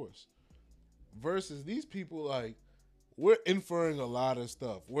part of the course. Versus these people, like, we're inferring a lot of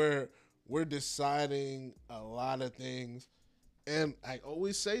stuff. We're deciding a lot of things. And I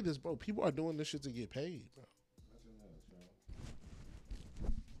always say this, bro, people are doing this shit to get paid, bro.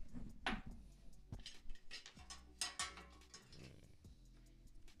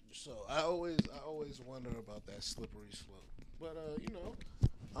 So I always wonder about that slippery slope. But you know,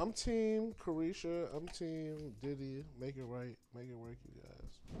 I'm team Carisha, I'm team Diddy. Make it right, make it work, you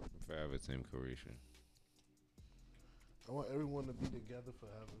guys. Forever team Carisha. I want everyone to be together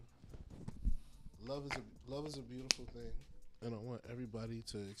forever. Love is a beautiful thing, and I want everybody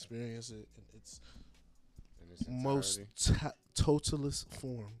to experience it in its most totalist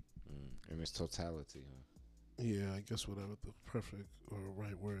form. In its totality, huh? Yeah, I guess whatever the perfect or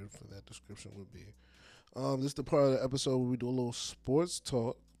right word for that description would be. This is the part of the episode where we do a little sports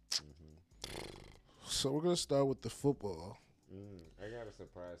talk. Mm-hmm. So we're gonna start with the football. I got a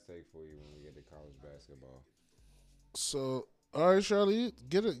surprise take for you when we get to college basketball. So, all right, Charlie,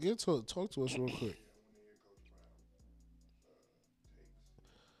 talk to us real quick.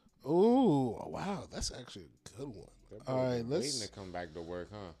 Oh, wow, that's actually a good one. All right, waiting to come back to work,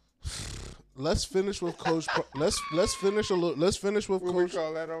 huh? Let's finish with Coach. Let's finish with what Coach. We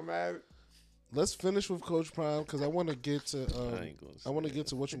call that on Madden? Let's finish with Coach Prime because I want to get to. I want to get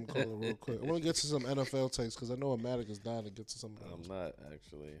to what you call it real quick. I want to get to some NFL takes because I know Amatic is dying to get to some. I'm not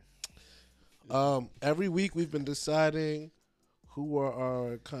actually. Every week we've been deciding who are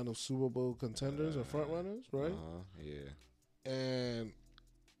our kind of Super Bowl contenders or front runners, right? Yeah. And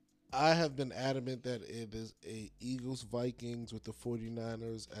I have been adamant that it is a Eagles-Vikings with the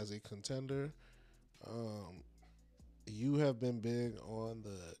 49ers as a contender. You have been big on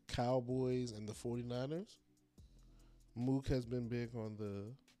the Cowboys and the 49ers. Mook has been big on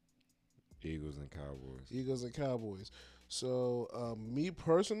the Eagles and Cowboys. So, me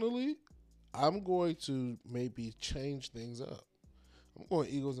personally, I'm going to maybe change things up. I'm going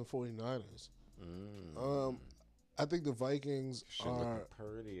Eagles and 49ers. I think the Vikings are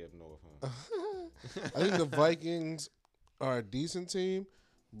pretty up north, huh? I think the Vikings are a decent team,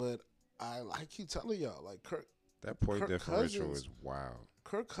 but I keep telling y'all, like that point differential Cousins, is wild.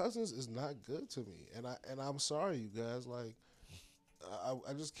 Kirk Cousins is not good to me, and I'm sorry, you guys. Like,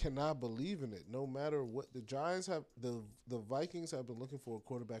 I just cannot believe in it. No matter what the Giants have, the Vikings have been looking for a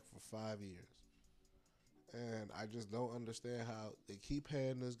quarterback for 5 years, and I just don't understand how they keep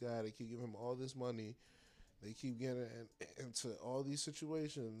paying this guy. They keep giving him all this money. They keep getting into all these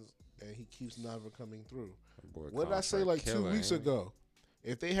situations, and he keeps never coming through. What did I say like 2 weeks ago?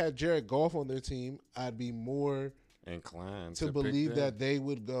 If they had Jared Goff on their team, I'd be more inclined to believe that they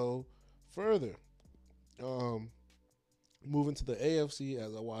would go further. Moving to the AFC,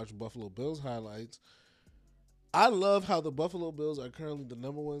 as I watch Buffalo Bills highlights, I love how the Buffalo Bills are currently the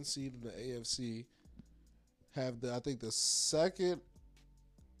number 1 seed in the AFC. Have I think the second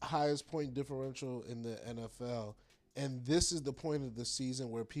highest point differential in the NFL, and this is the point of the season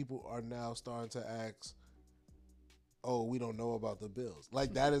where people are now starting to ask, "Oh, we don't know about the Bills."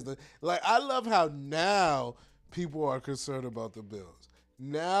 Like that is I love how now people are concerned about the Bills.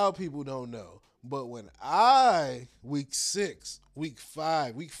 Now people don't know. But when week 6, week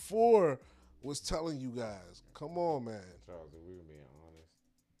 5, week 4 was telling you guys, come on, man. Charles, if we were being honest,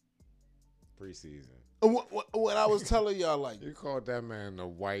 preseason. When I was telling y'all, like, You called that man the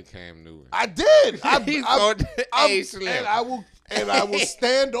white Cam Newton. I did. He called Slim. And I will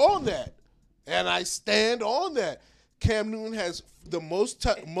stand on that. And I stand on that. Cam Newton has the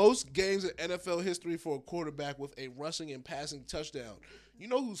most games in NFL history for a quarterback with a rushing and passing touchdown. You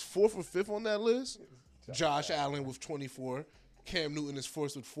know who's 4th or 5th on that list? Josh Allen with 24. Cam Newton is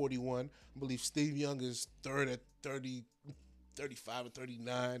 4th with 41. I believe Steve Young is 3rd at 30, 35 or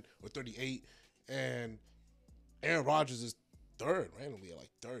 39 or 38. And Aaron Rodgers is 3rd randomly at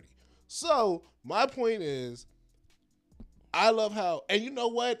like 30. So my point is, I love how, and you know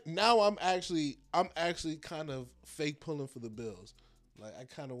what? Now I'm actually kind of fake pulling for the Bills. Like I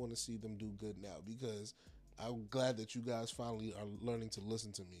kind of want to see them do good now because I'm glad that you guys finally are learning to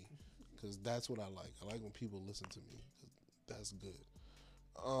listen to me because that's what I like. I like when people listen to me. That's good.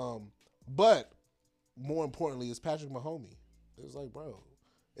 But more importantly, it's Patrick Mahomes. It's like, bro,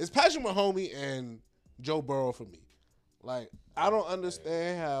 it's Patrick Mahomes and Joe Burrow for me. Like I don't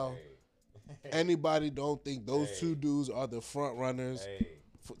understand how anybody don't think those two dudes are the front runners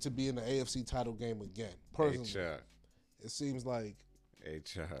to be in the AFC title game again. Personally, it seems like.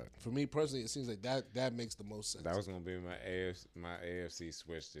 For me personally, it seems like that makes the most sense. That was gonna be my AFC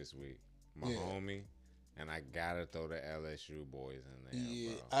switch this week. Mahomes, and I gotta throw the LSU boys in there.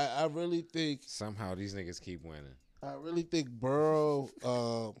 Yeah, bro. I really think somehow these niggas keep winning. I really think Burrow.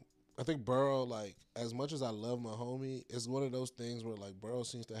 I think Burrow, like as much as I love Mahomes, it's one of those things where like Burrow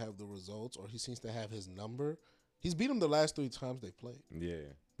seems to have the results, or he seems to have his number. He's beat him the last 3 times they played.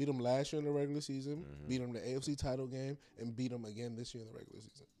 Yeah. Beat him last year in the regular season, beat him in the AFC title game, and beat him again this year in the regular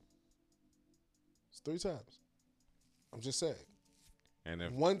season. It's 3 times. I'm just saying. And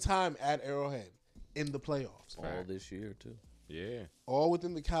if 1 time at Arrowhead in the playoffs. All this year, too. Yeah. All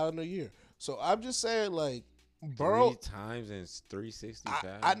within the calendar year. So I'm just saying, like, Burrow. 3 times in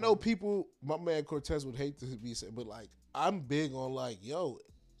 365. I know people, my man Cortez would hate to be said, but, like, I'm big on, like, yo,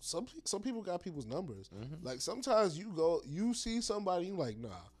 some people got people's numbers. Like sometimes you see somebody, you like, nah,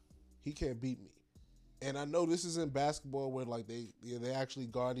 he can't beat me. And I know this is in basketball where like they actually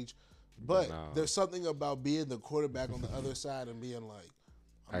guard each, but there's something about being the quarterback on the other side and being like,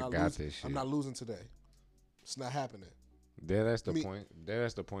 I'm not losing today. It's not happening. That's the point.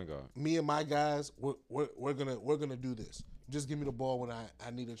 That's the point guard. Me and my guys, we're gonna do this. Just give me the ball when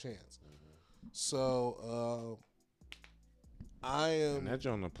I need a chance. So. I am. And that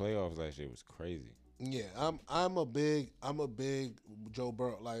joint in the playoffs last year was crazy. Yeah, I'm a big Joe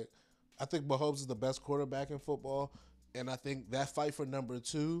Burrow. Like, I think Mahomes is the best quarterback in football, and I think that fight for number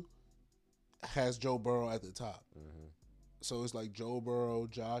 2 has Joe Burrow at the top. So it's like Joe Burrow,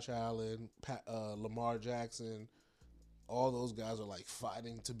 Josh Allen, Lamar Jackson. All those guys are like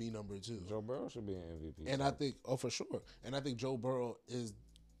fighting to be number 2. Joe Burrow should be an MVP. And I think, for sure. And I think Joe Burrow is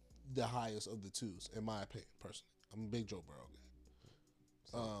the highest of the 2s, in my opinion, personally. I'm a big Joe Burrow guy.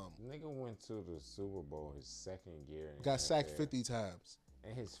 Nigga went to the Super Bowl his 2nd year. Got sacked 50 times.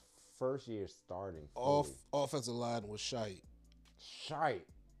 And his first year starting. Offensive line was shite.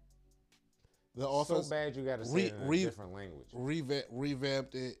 The offense so bad you got to say it in a different language.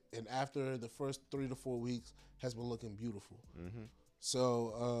 Revamped it, and after the first 3 to 4 weeks, has been looking beautiful.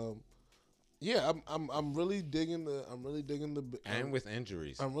 So, yeah, I'm really digging the. And with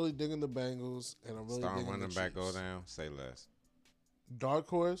injuries, I'm really digging the Bengals, and I'm really digging running the back Chiefs. go down. Say less. Dark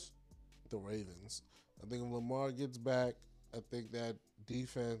horse, the Ravens. I think if Lamar gets back, I think that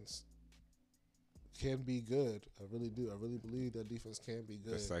defense can be good. I really do. I really believe that defense can be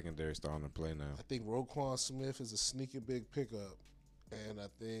good. The secondary starting to play now. I think Roquan Smith is a sneaky big pickup, and I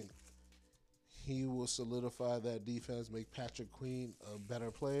think he will solidify that defense, make Patrick Queen a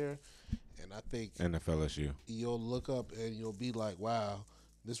better player, and I think NFLSU. You'll look up and you'll be like, wow,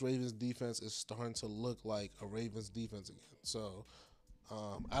 this Ravens defense is starting to look like a Ravens defense again. So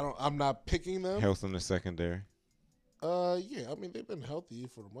I'm not picking them. Health in the secondary. Yeah, I mean they've been healthy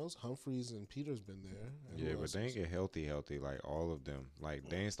for the most. Humphreys and Peters been there. Yeah, but they ain't get healthy like all of them. Like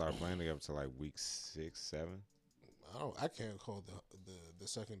they ain't start playing together till like week 6, 7. I can't call the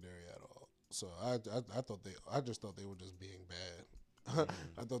secondary at all. So I just thought they were just being bad.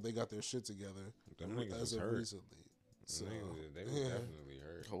 I thought they got their shit together Them niggas as was of hurt. recently. So They was definitely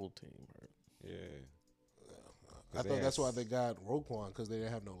hurt. Whole team hurt. Yeah. I thought that's why they got Roquan, because they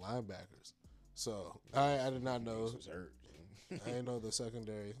didn't have no linebackers. So I did not know. Was hurt. I didn't know the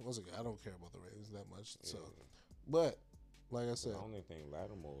secondary. I don't care about the Ravens that much. So, but like I said, I don't even think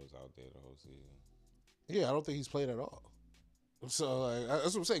Lattimore was out there the whole season. yeah, I don't think he's played at all. So like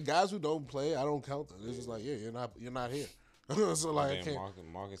that's what I'm saying. Guys who don't play, I don't count them. It's just like, yeah, you're not here. So like, I can't.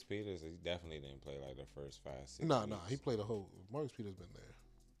 Marcus Peters, he definitely didn't play like the first 5-6 No, weeks. he played a whole. Marcus Peters been there.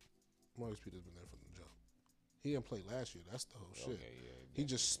 Marcus Peters been there from the jump. He didn't play last year. That's the whole shit. Okay, yeah, He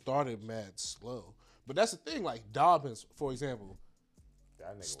just started mad slow. But that's the thing. Like Dobbins, for example,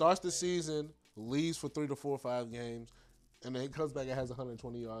 starts the season, leaves for 3 to 4 or 5 games, and then he comes back and has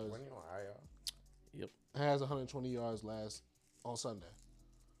 120 yards. When you on IR? Yep. Has 120 yards last on Sunday.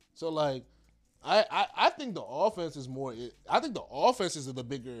 So like, I think the offense is more. I think the offenses are the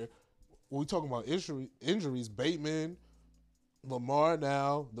bigger. When we talking about injuries, Bateman, Lamar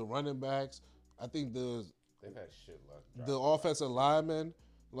now, the running backs. I think They've had shit luck. the offensive linemen.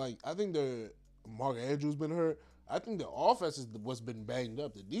 Like I think Mark Andrews been hurt. I think the offense is what's been banged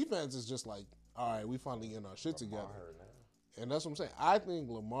up. The defense is just like, all right, we finally getting our shit together. And that's what I'm saying. I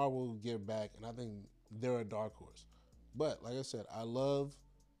think Lamar will get back, and I think they're a dark horse. But like I said, I love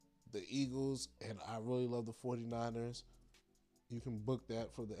the Eagles, and I really love the 49ers. You can book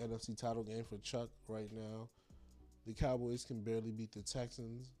that for the NFC title game for Chuck right now. The Cowboys can barely beat the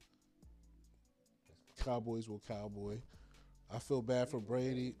Texans. Cowboys will cowboy. I feel bad for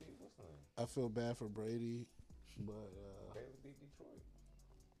Brady. But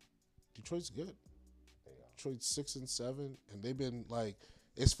Detroit's good. Detroit's 6-7, and they've been like.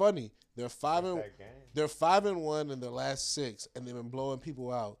 It's funny. They're 5-1 in their last 6, and they've been blowing people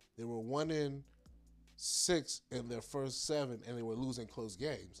out. They were 1-6 in their first 7, and they were losing close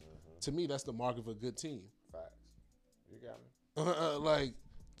games. Mm-hmm. To me, that's the mark of a good team. Facts. You got me. Like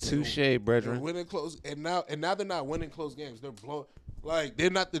touche, they're brethren. winning close, and now they're not winning close games. They're they're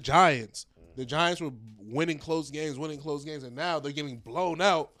not the Giants. Mm-hmm. The Giants were winning close games, and now they're getting blown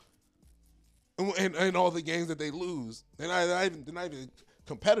out. In all the games that they lose, they're not even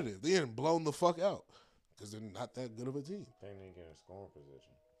competitive. They're getting blown the fuck out because they're not that good of a team. They didn't get in scoring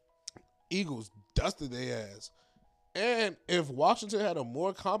position. Eagles dusted their ass. And if Washington had a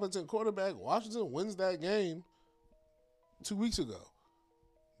more competent quarterback, Washington wins that game 2 weeks ago.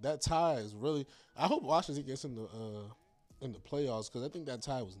 That tie is really. I hope Washington gets in the playoffs because I think that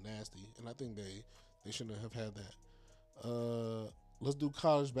tie was nasty, and I think they shouldn't have had that. Let's do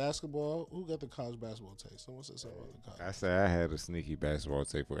college basketball. Who got the college basketball take? Someone said something about the college. I said I had a sneaky basketball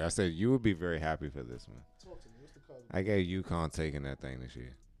take for you. I said you would be very happy for this one. Talk to me. What's the college? I gave UConn taking that thing this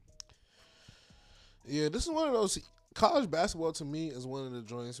year. Yeah, this is one of those. College basketball to me is one of the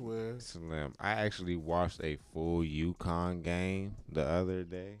joints where Slim. I actually watched a full UConn game the other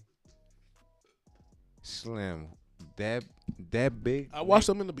day. Slim, that big. I watched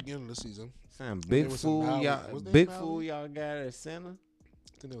them in the beginning of the season. Sam, big fool y'all got at center. I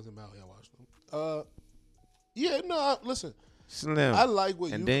think they was in Maui. I watched them. Yeah, no. Listen, Slim. I like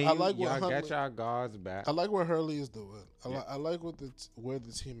what and you. then I like y'all what got y'all guards back. I like what Hurley is doing. I like what where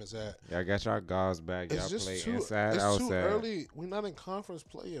the team is at. Y'all got y'all guards back. Y'all play inside, it's outside. Too early. We're not in conference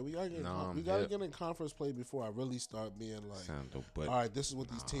play yet. We gotta No, get in conference play before I really start being like, all right, this is what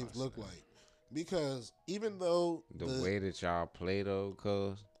these teams look like. Because even though the way that y'all play though,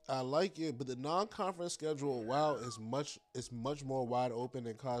 cuz I like it, but the non-conference schedule, wow, is much more wide open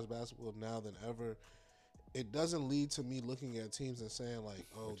in college basketball now than ever. It doesn't lead to me looking at teams and saying like,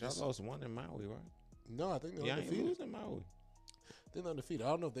 "Oh, but y'all lost one in Maui, right?" No, I think they're undefeated. Y'all ain't losing Maui. They're undefeated. I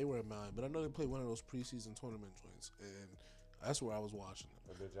don't know if they were in Maui, but I know they played one of those preseason tournament joints, and that's where I was watching them.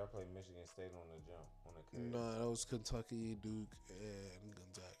 But did y'all play Michigan State on the jump on the carry? No, that was Kentucky, Duke, and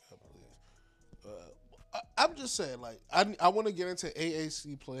Gonzaga, I believe. I'm just saying, like, I want to get into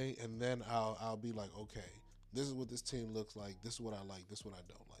AAC play, and then I'll be like, okay, this is what this team looks like. This is what I like. This is what I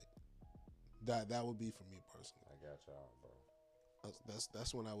don't like. That would be for me personally. I got y'all, bro.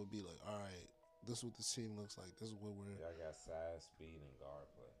 That's when I would be like, all right, this is what this team looks like. This is what we're. Y'all got size, speed, and guard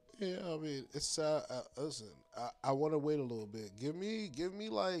play. Yeah, I mean, it's listen. I want to wait a little bit. Give me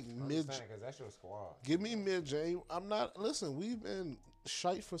like mid. Because that's your squad. Give me mid Jan. I'm not. Listen, we've been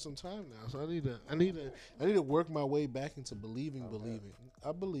shite for some time now, so I need to work my way back into believing.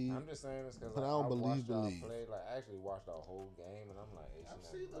 I believe. I'm just saying this because but I don't believe. Play, like, I actually watched our whole game, and I'm like, hey, I've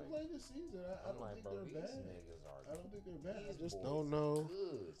seen them play this season. I don't think they're bad. Niggas are I don't think they're bad. I just don't know.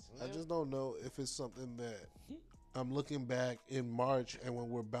 I just don't know if it's something that I'm looking back in March, and when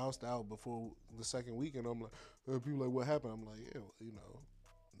we're bounced out before the second weekend, I'm like, people like, what happened? I'm like, yeah, well, you know,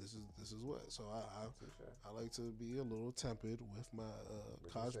 this is what. So I like to be a little tempered with my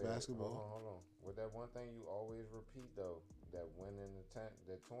college basketball. Hold on. With that one thing you always repeat though, that win in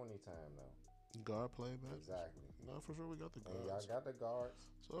the 20 time though. Guard play, man. Exactly. No, for sure we got the guards. And y'all got the guards.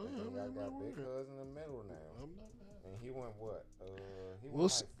 So yeah, y'all got Big Cuz in the middle now. I'm not mad. And he went what? He We'll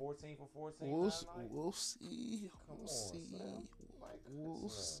went like 14 for 14. We'll We'll see. Come We'll on, see. Slim. We'll Slim.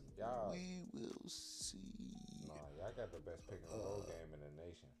 see. Y'all. We will see. Nah, y'all got the best pick and roll game in the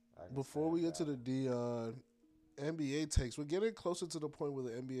nation. Before we get to the NBA takes, we're getting closer to the point where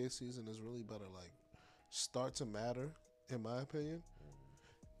the NBA season is really better, like start to matter, in my opinion.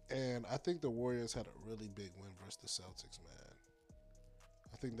 And I think the Warriors had a really big win versus the Celtics, man.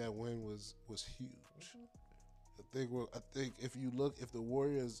 I think that win was huge. I think if the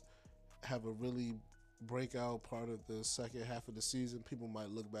Warriors have a really breakout part of the second half of the season, people might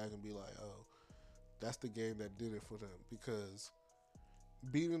look back and be like, oh, that's the game that did it for them. Because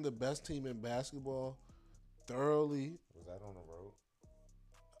beating the best team in basketball thoroughly. Was that on the road?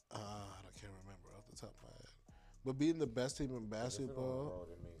 I can't remember off the top of my head. But beating the best team in basketball. If it's on the road,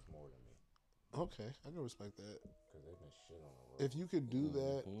 it means more to me. Okay, I can respect that. Because they've been shit on the road. If you could do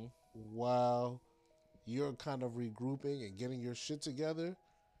that while you're kind of regrouping and getting your shit together,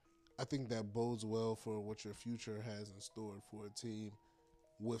 I think that bodes well for what your future has in store for a team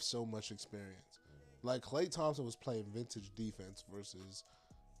with so much experience. Like Klay Thompson was playing vintage defense versus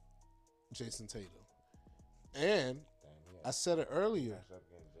Jason Tatum. And I said it earlier.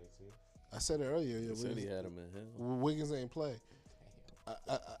 I said it earlier. He said he had him in hell. Wiggins ain't play.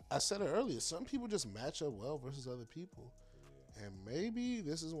 I said it earlier. Some people just match up well versus other people. Yeah. And maybe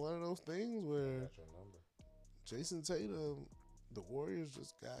this is one of those things where Jason Tatum, the Warriors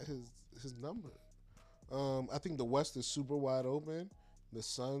just got his number. I think the West is super wide open. The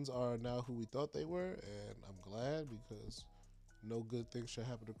Suns are now who we thought they were, and I'm glad because no good thing should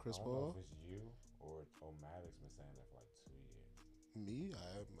happen to Chris Paul. I don't know if it's you or Maddox been saying that for like 2 years. Me,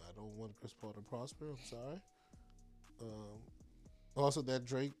 I don't want Chris Paul to prosper. I'm sorry. Also, that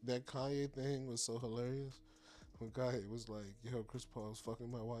Kanye thing was so hilarious. When Kanye was like, yo, Chris Paul's fucking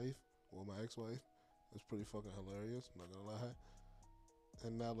my wife, or my ex-wife. It was pretty fucking hilarious, I'm not gonna lie.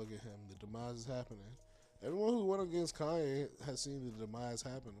 And now look at him. The demise is happening. Everyone who went against Kanye has seen the demise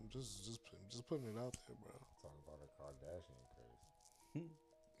happen. I'm just putting it out there, bro. Talking about a Kardashian curse.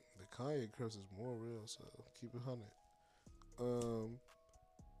 The Kanye curse is more real, so keep it 100.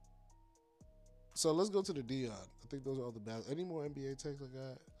 So let's go to the Dion. I think those are all the bad. Any more NBA takes I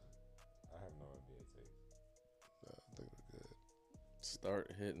got? I have no NBA takes. No, I think we're good.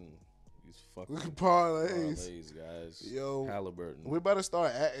 Start hitting these fucking parlays, guys. Yo, Halliburton. We better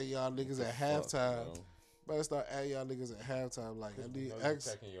start atting y'all niggas at halftime. Bro. Better start atting y'all niggas at halftime. Like I need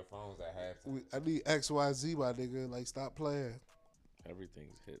checking your phones at halftime. I need XYZ, my nigga. Like stop playing.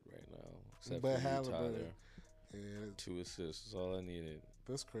 Everything's hit right now, except But for Halliburton. Tyler. Yeah, 2 assists is all I needed.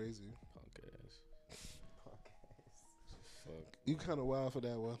 that's crazy. Punk ass. Fuck. You kind of wild for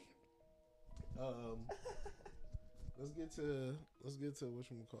that one. Let's get to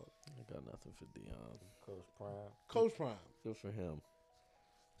whatchamacallit. I got nothing for Dion. Coach Prime. Good for him.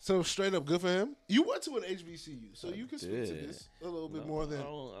 So straight up, good for him. You went to an HBCU, so you can speak to this a little bit more than. I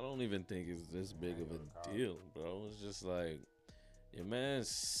don't even think it's this big of a deal, bro. It's just like your man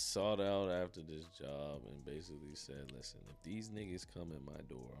sought out after this job and basically said, "Listen, if these niggas come in my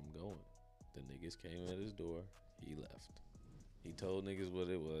door, I'm going." The niggas came at his door. He left. He told niggas what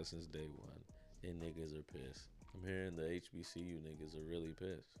it was since day one, and niggas are pissed. I'm hearing the HBCU niggas are really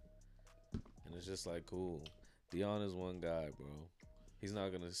pissed, and it's just like, cool. Dion is one guy, bro. He's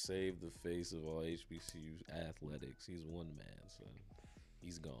not gonna save the face of all HBCU athletics. He's one man, son.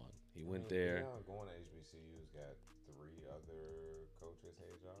 He's gone. He went there. Dion going to HBCU's got 3 other coaches'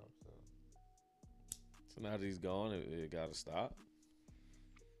 head jobs. So now that he's gone, it gotta stop.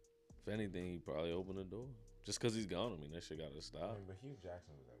 If anything, he probably opened the door. Just because he's gone, I mean, that shit gotta stop. But Hugh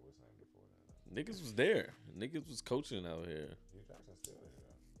Jackson was at what's name before that. Niggas was there. Niggas was coaching out here. Hugh Jackson's still there,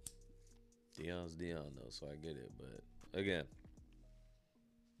 though. Dion's Dion, though, so I get it. But, again,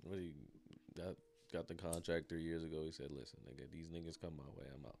 what do you... Got the contract 3 years ago. He said, listen, nigga, these niggas come my way,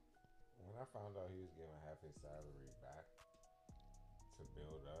 I'm out. When I found out he was giving half his salary back to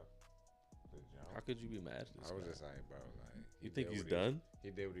build up the jump. How could you be mad at this I was guy? just like, bro, like... You think he's done?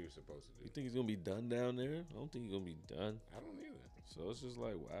 He did what he was supposed to do. You think he's going to be done down there? I don't think he's going to be done. I don't either. So it's just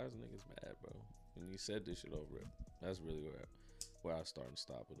like, why is niggas mad, bro? And he said this shit over it. That's really where I start and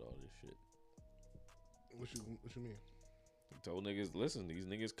stop with all this shit. What you mean? He told niggas, listen, these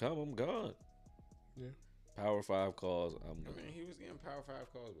niggas come, I'm gone. Yeah. Power 5 calls. I mean, he was getting Power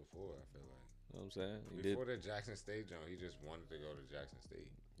 5 calls before, I feel like. You know what I'm saying? Before the Jackson State joint, he just wanted to go to Jackson State.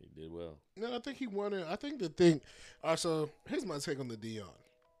 He did well. No, I think he wanted. I think the thing. So here's my take on the Deion.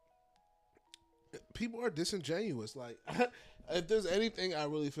 People are disingenuous. Like, if there's anything I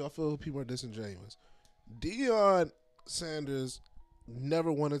really feel, I feel people are disingenuous. Deion Sanders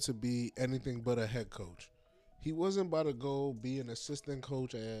never wanted to be anything but a head coach. He wasn't about to go be an assistant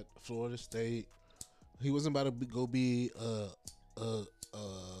coach at Florida State. He wasn't about to go be a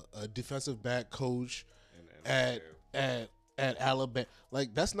defensive back coach at Alabama.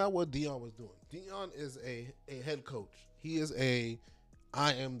 Like, that's not what Deion was doing. Deion is a head coach. He is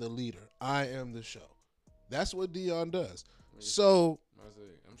I am the leader. I am the show. That's what Deion does. So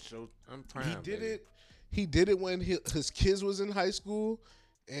I'm proud. He did it. He did it when his kids was in high school,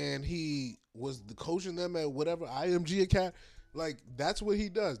 and he was coaching them at whatever IMG Academy. Like, that's what he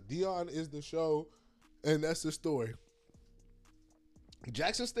does. Deion is the show, and that's the story.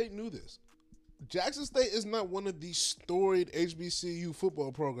 Jackson State knew this. Jackson State is not one of these storied HBCU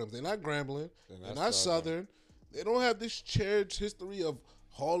football programs. They're not Grambling. They're not Southern. They don't have this cherished history of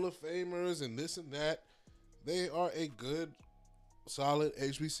Hall of Famers and this and that. They are a good, solid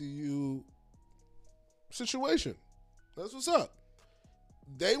HBCU situation. That's what's up.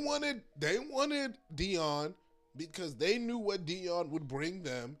 They wanted Deion because they knew what Deion would bring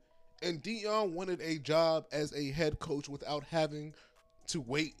them, and Deion wanted a job as a head coach without having to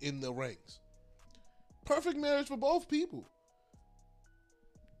wait in the ranks. Perfect marriage for both people.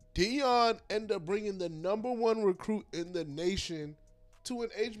 Deion ended up bringing the number one recruit in the nation to an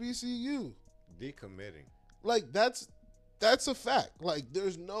HBCU. Decommitting. Like, that's a fact. Like,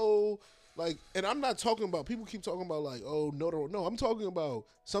 there's no, like, and I'm not talking about, people keep talking about, like, oh, no, I'm talking about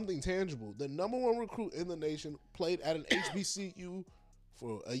something tangible. The number one recruit in the nation played at an HBCU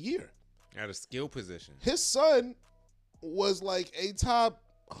for a year. At a skill position. His son was like a top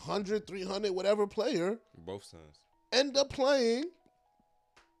 100, 300, whatever player. Both sons. End up playing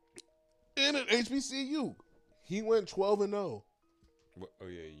in an HBCU. He went 12-0. Oh,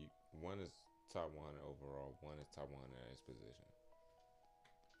 yeah. One is top 1 overall. One is top 1 in his position.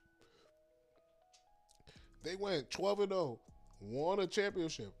 They went 12-0. Won a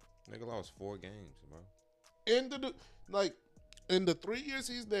championship. Nigga lost 4 games, bro. In the 3 years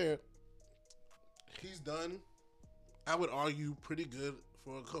he's there, he's done, I would argue, pretty good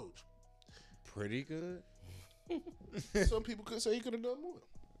for a coach. Pretty good? Some people could say he could have done more.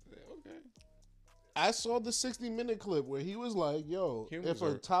 Okay. I saw the 60-minute clip where he was like, "Yo, if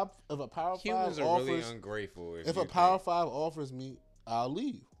a Power 5 humans are offers, really ungrateful. If a Power 5 offers me, I'll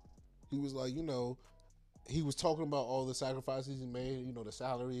leave." He was like, he was talking about all the sacrifices he made. The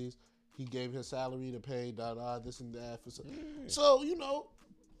salaries he gave his salary to pay, this and that. So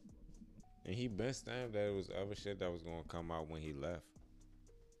And he been stamped that it was other shit that was gonna come out when he left.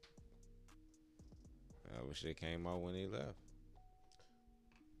 Other shit came out when he left.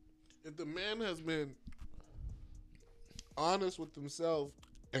 If the man has been honest with himself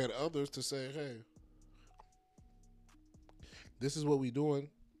and others to say, hey, this is what we doing,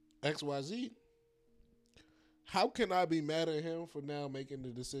 XYZ, how can I be mad at him for now making the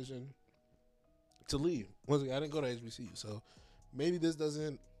decision to leave? Once again, I didn't go to HBCU, so maybe this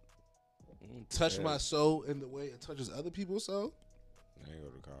doesn't touch my soul in the way it touches other people's soul. I ain't go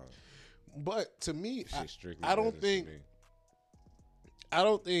to college. But to me, I don't think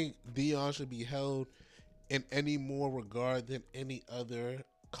Deion should be held in any more regard than any other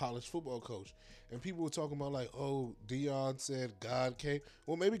college football coach. And people were talking about like, oh, Deion said God came.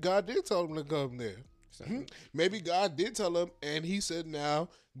 Well, maybe God did tell him to come there. Maybe God did tell him, and he said, now,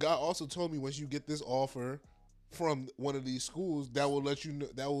 God also told me once you get this offer from one of these schools, that will let you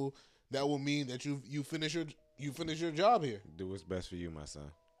know, that will mean that you finish your job here. Do what's best for you, my son.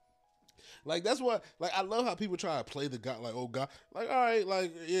 Like, that's what, like, I love how people try to play the God, like, oh, God. Like, all right,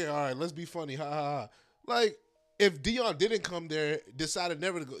 like, yeah, all right, let's be funny, ha, ha, ha. Like, if Deion didn't come there, decided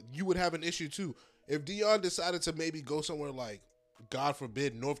never to go, you would have an issue, too. If Deion decided to maybe go somewhere like, God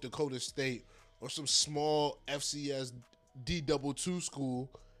forbid, North Dakota State or some small FCS D22 school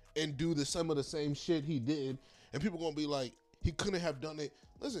and do some of the same shit he did, and people going to be like, he couldn't have done it.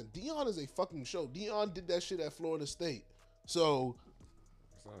 Listen, Deion is a fucking show. Deion did that shit at Florida State. So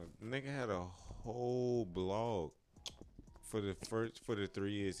nigga had a whole blog for the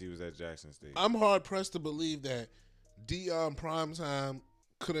 3 years he was at Jackson State. I'm hard pressed to believe that Deion Primetime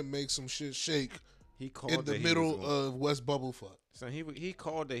couldn't make some shit shake in the middle of West Bubblefuck. So he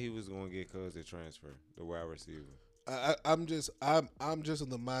called that he was going to get Cuz to transfer, the wide receiver. I'm just in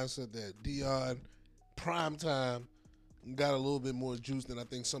the mindset that Deion Primetime got a little bit more juice than I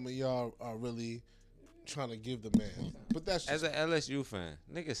think some of y'all are really trying to give the man. But that's As just an LSU fan,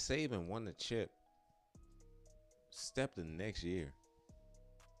 nigga Saban won the chip. Step the next year.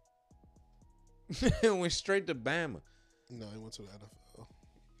 Went straight to Bama. no. He went to the NFL.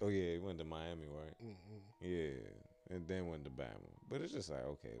 Oh yeah, he went to Miami, right? Mm-mm. Yeah, and then went to Bama. But it's just like,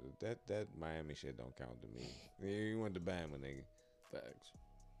 okay, that Miami shit don't count to me. Yeah, he went to Bama, nigga. Facts.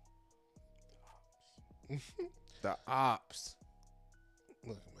 The ops.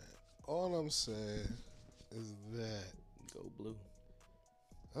 Look, man. All I'm saying is that. Go blue.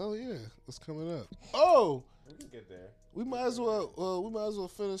 Oh yeah, it's coming up. Oh, We can get there. we might as well. We might as well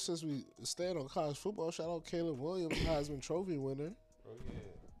finish since we stand on college football. Shout out Caleb Williams, Heisman Trophy winner. Oh yeah.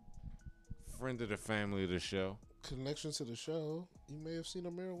 Friend of the family of the show. Connection to the show. You may have seen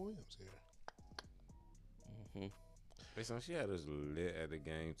Amira Williams here. Mm-hmm. Based on she had us lit at the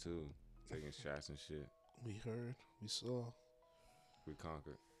game too, taking shots and shit. We heard. We saw. We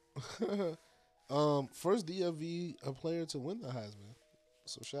conquered. First DFV a player to win the Heisman.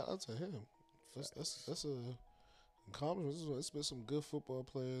 So shout out to him. That's a accomplishment. It's been some good football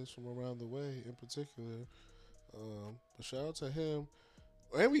players from around the way in particular. But shout out to him.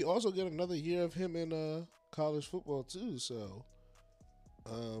 And we also get another year of him in college football too. So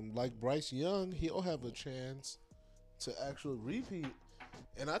like Bryce Young, he'll have a chance to actually repeat.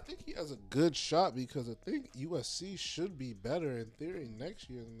 And I think he has a good shot because I think USC should be better in theory next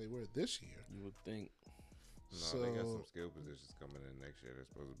year than they were this year. You would think. No, they got some skill positions coming in next year. They're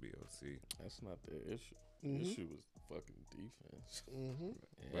supposed to be OC. That's not their issue. Mhm. The issue was fucking defense. Mm-hmm.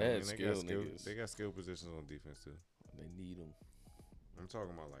 They But, I had mean, skill niggas. they got skill positions on defense too. They need them. I'm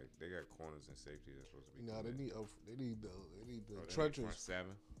talking about like they got corners and safety that's supposed to be. No, they coming in. need the Oh, they need trenches. front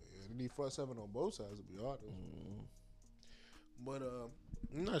seven. Yeah, they need front seven on both sides to be honest. Mm-hmm. But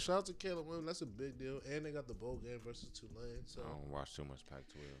no, shout out to Caleb Williams. That's a big deal. And they got the bowl game versus Tulane. So I don't watch too much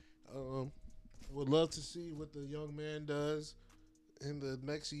Pac-12. would love to see what the young man does in the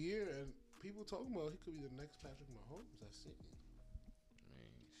next year. And people talking about he could be the next Patrick Mahomes. I see.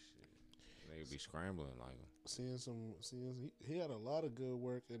 Man, shit. They be scrambling like him. He had a lot of good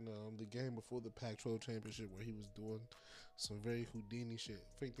work in the game before the Pac-12 championship where he was doing some very Houdini shit.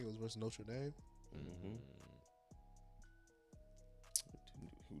 I think it was versus Notre Dame. Mm-hmm.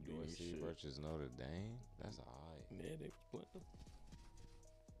 Who doing USC shit? versus Notre Dame. That's alright. Yeah, they was playing.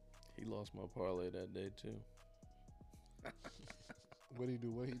 He lost my parlay that day too. What did he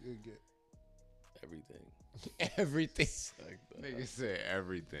do? What he did get? Everything. Everything. Like Nigga said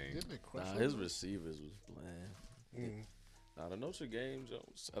everything. Didn't it crush nah, him? his receivers was bland. Mm. Nah, the Notre Dame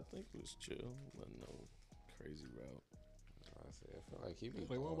Jones, I think it was chill. Wasn't no crazy route. I feel like he be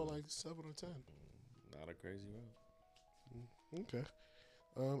They won by balling. like 7 or 10. Not a crazy route. Okay.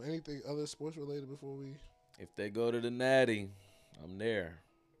 Anything other sports related before we? If they go to the Natty, I'm there.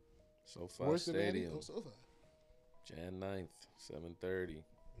 SoFi Where's the Natty? Stadium, Oh, SoFi. Jan 9th, 7:30.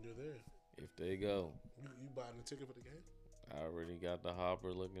 You're there. If they go, You buying a ticket for the game? I already got the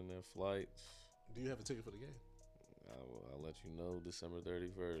hopper looking at flights. Do you have a ticket for the game? I'll let you know December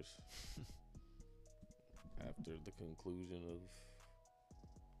 31st. After the conclusion of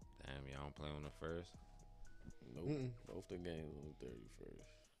Damn, y'all don't play on the first. nope, Mm-mm. both the games on the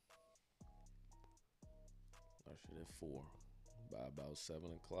 31st. Our shit at 4. By about 7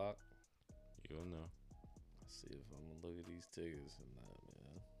 o'clock, You'll know. I'll see if I'm gonna look at these tickets or not,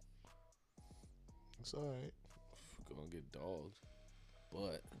 man. It's all right. Gonna get dogs,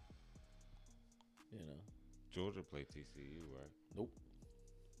 but you know, Georgia play TCU, right? nope.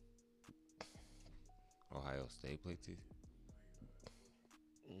 Ohio State play TCU.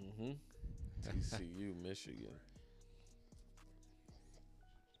 Mm-hmm. TCU, Michigan.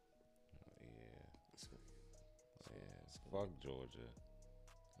 Yeah. Fuck Georgia.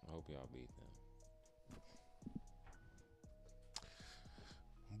 I hope y'all beat them.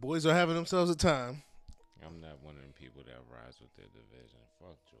 Boys are having themselves a time. I'm not one of them people that rise with their division.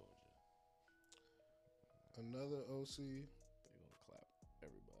 Fuck Georgia. Another OC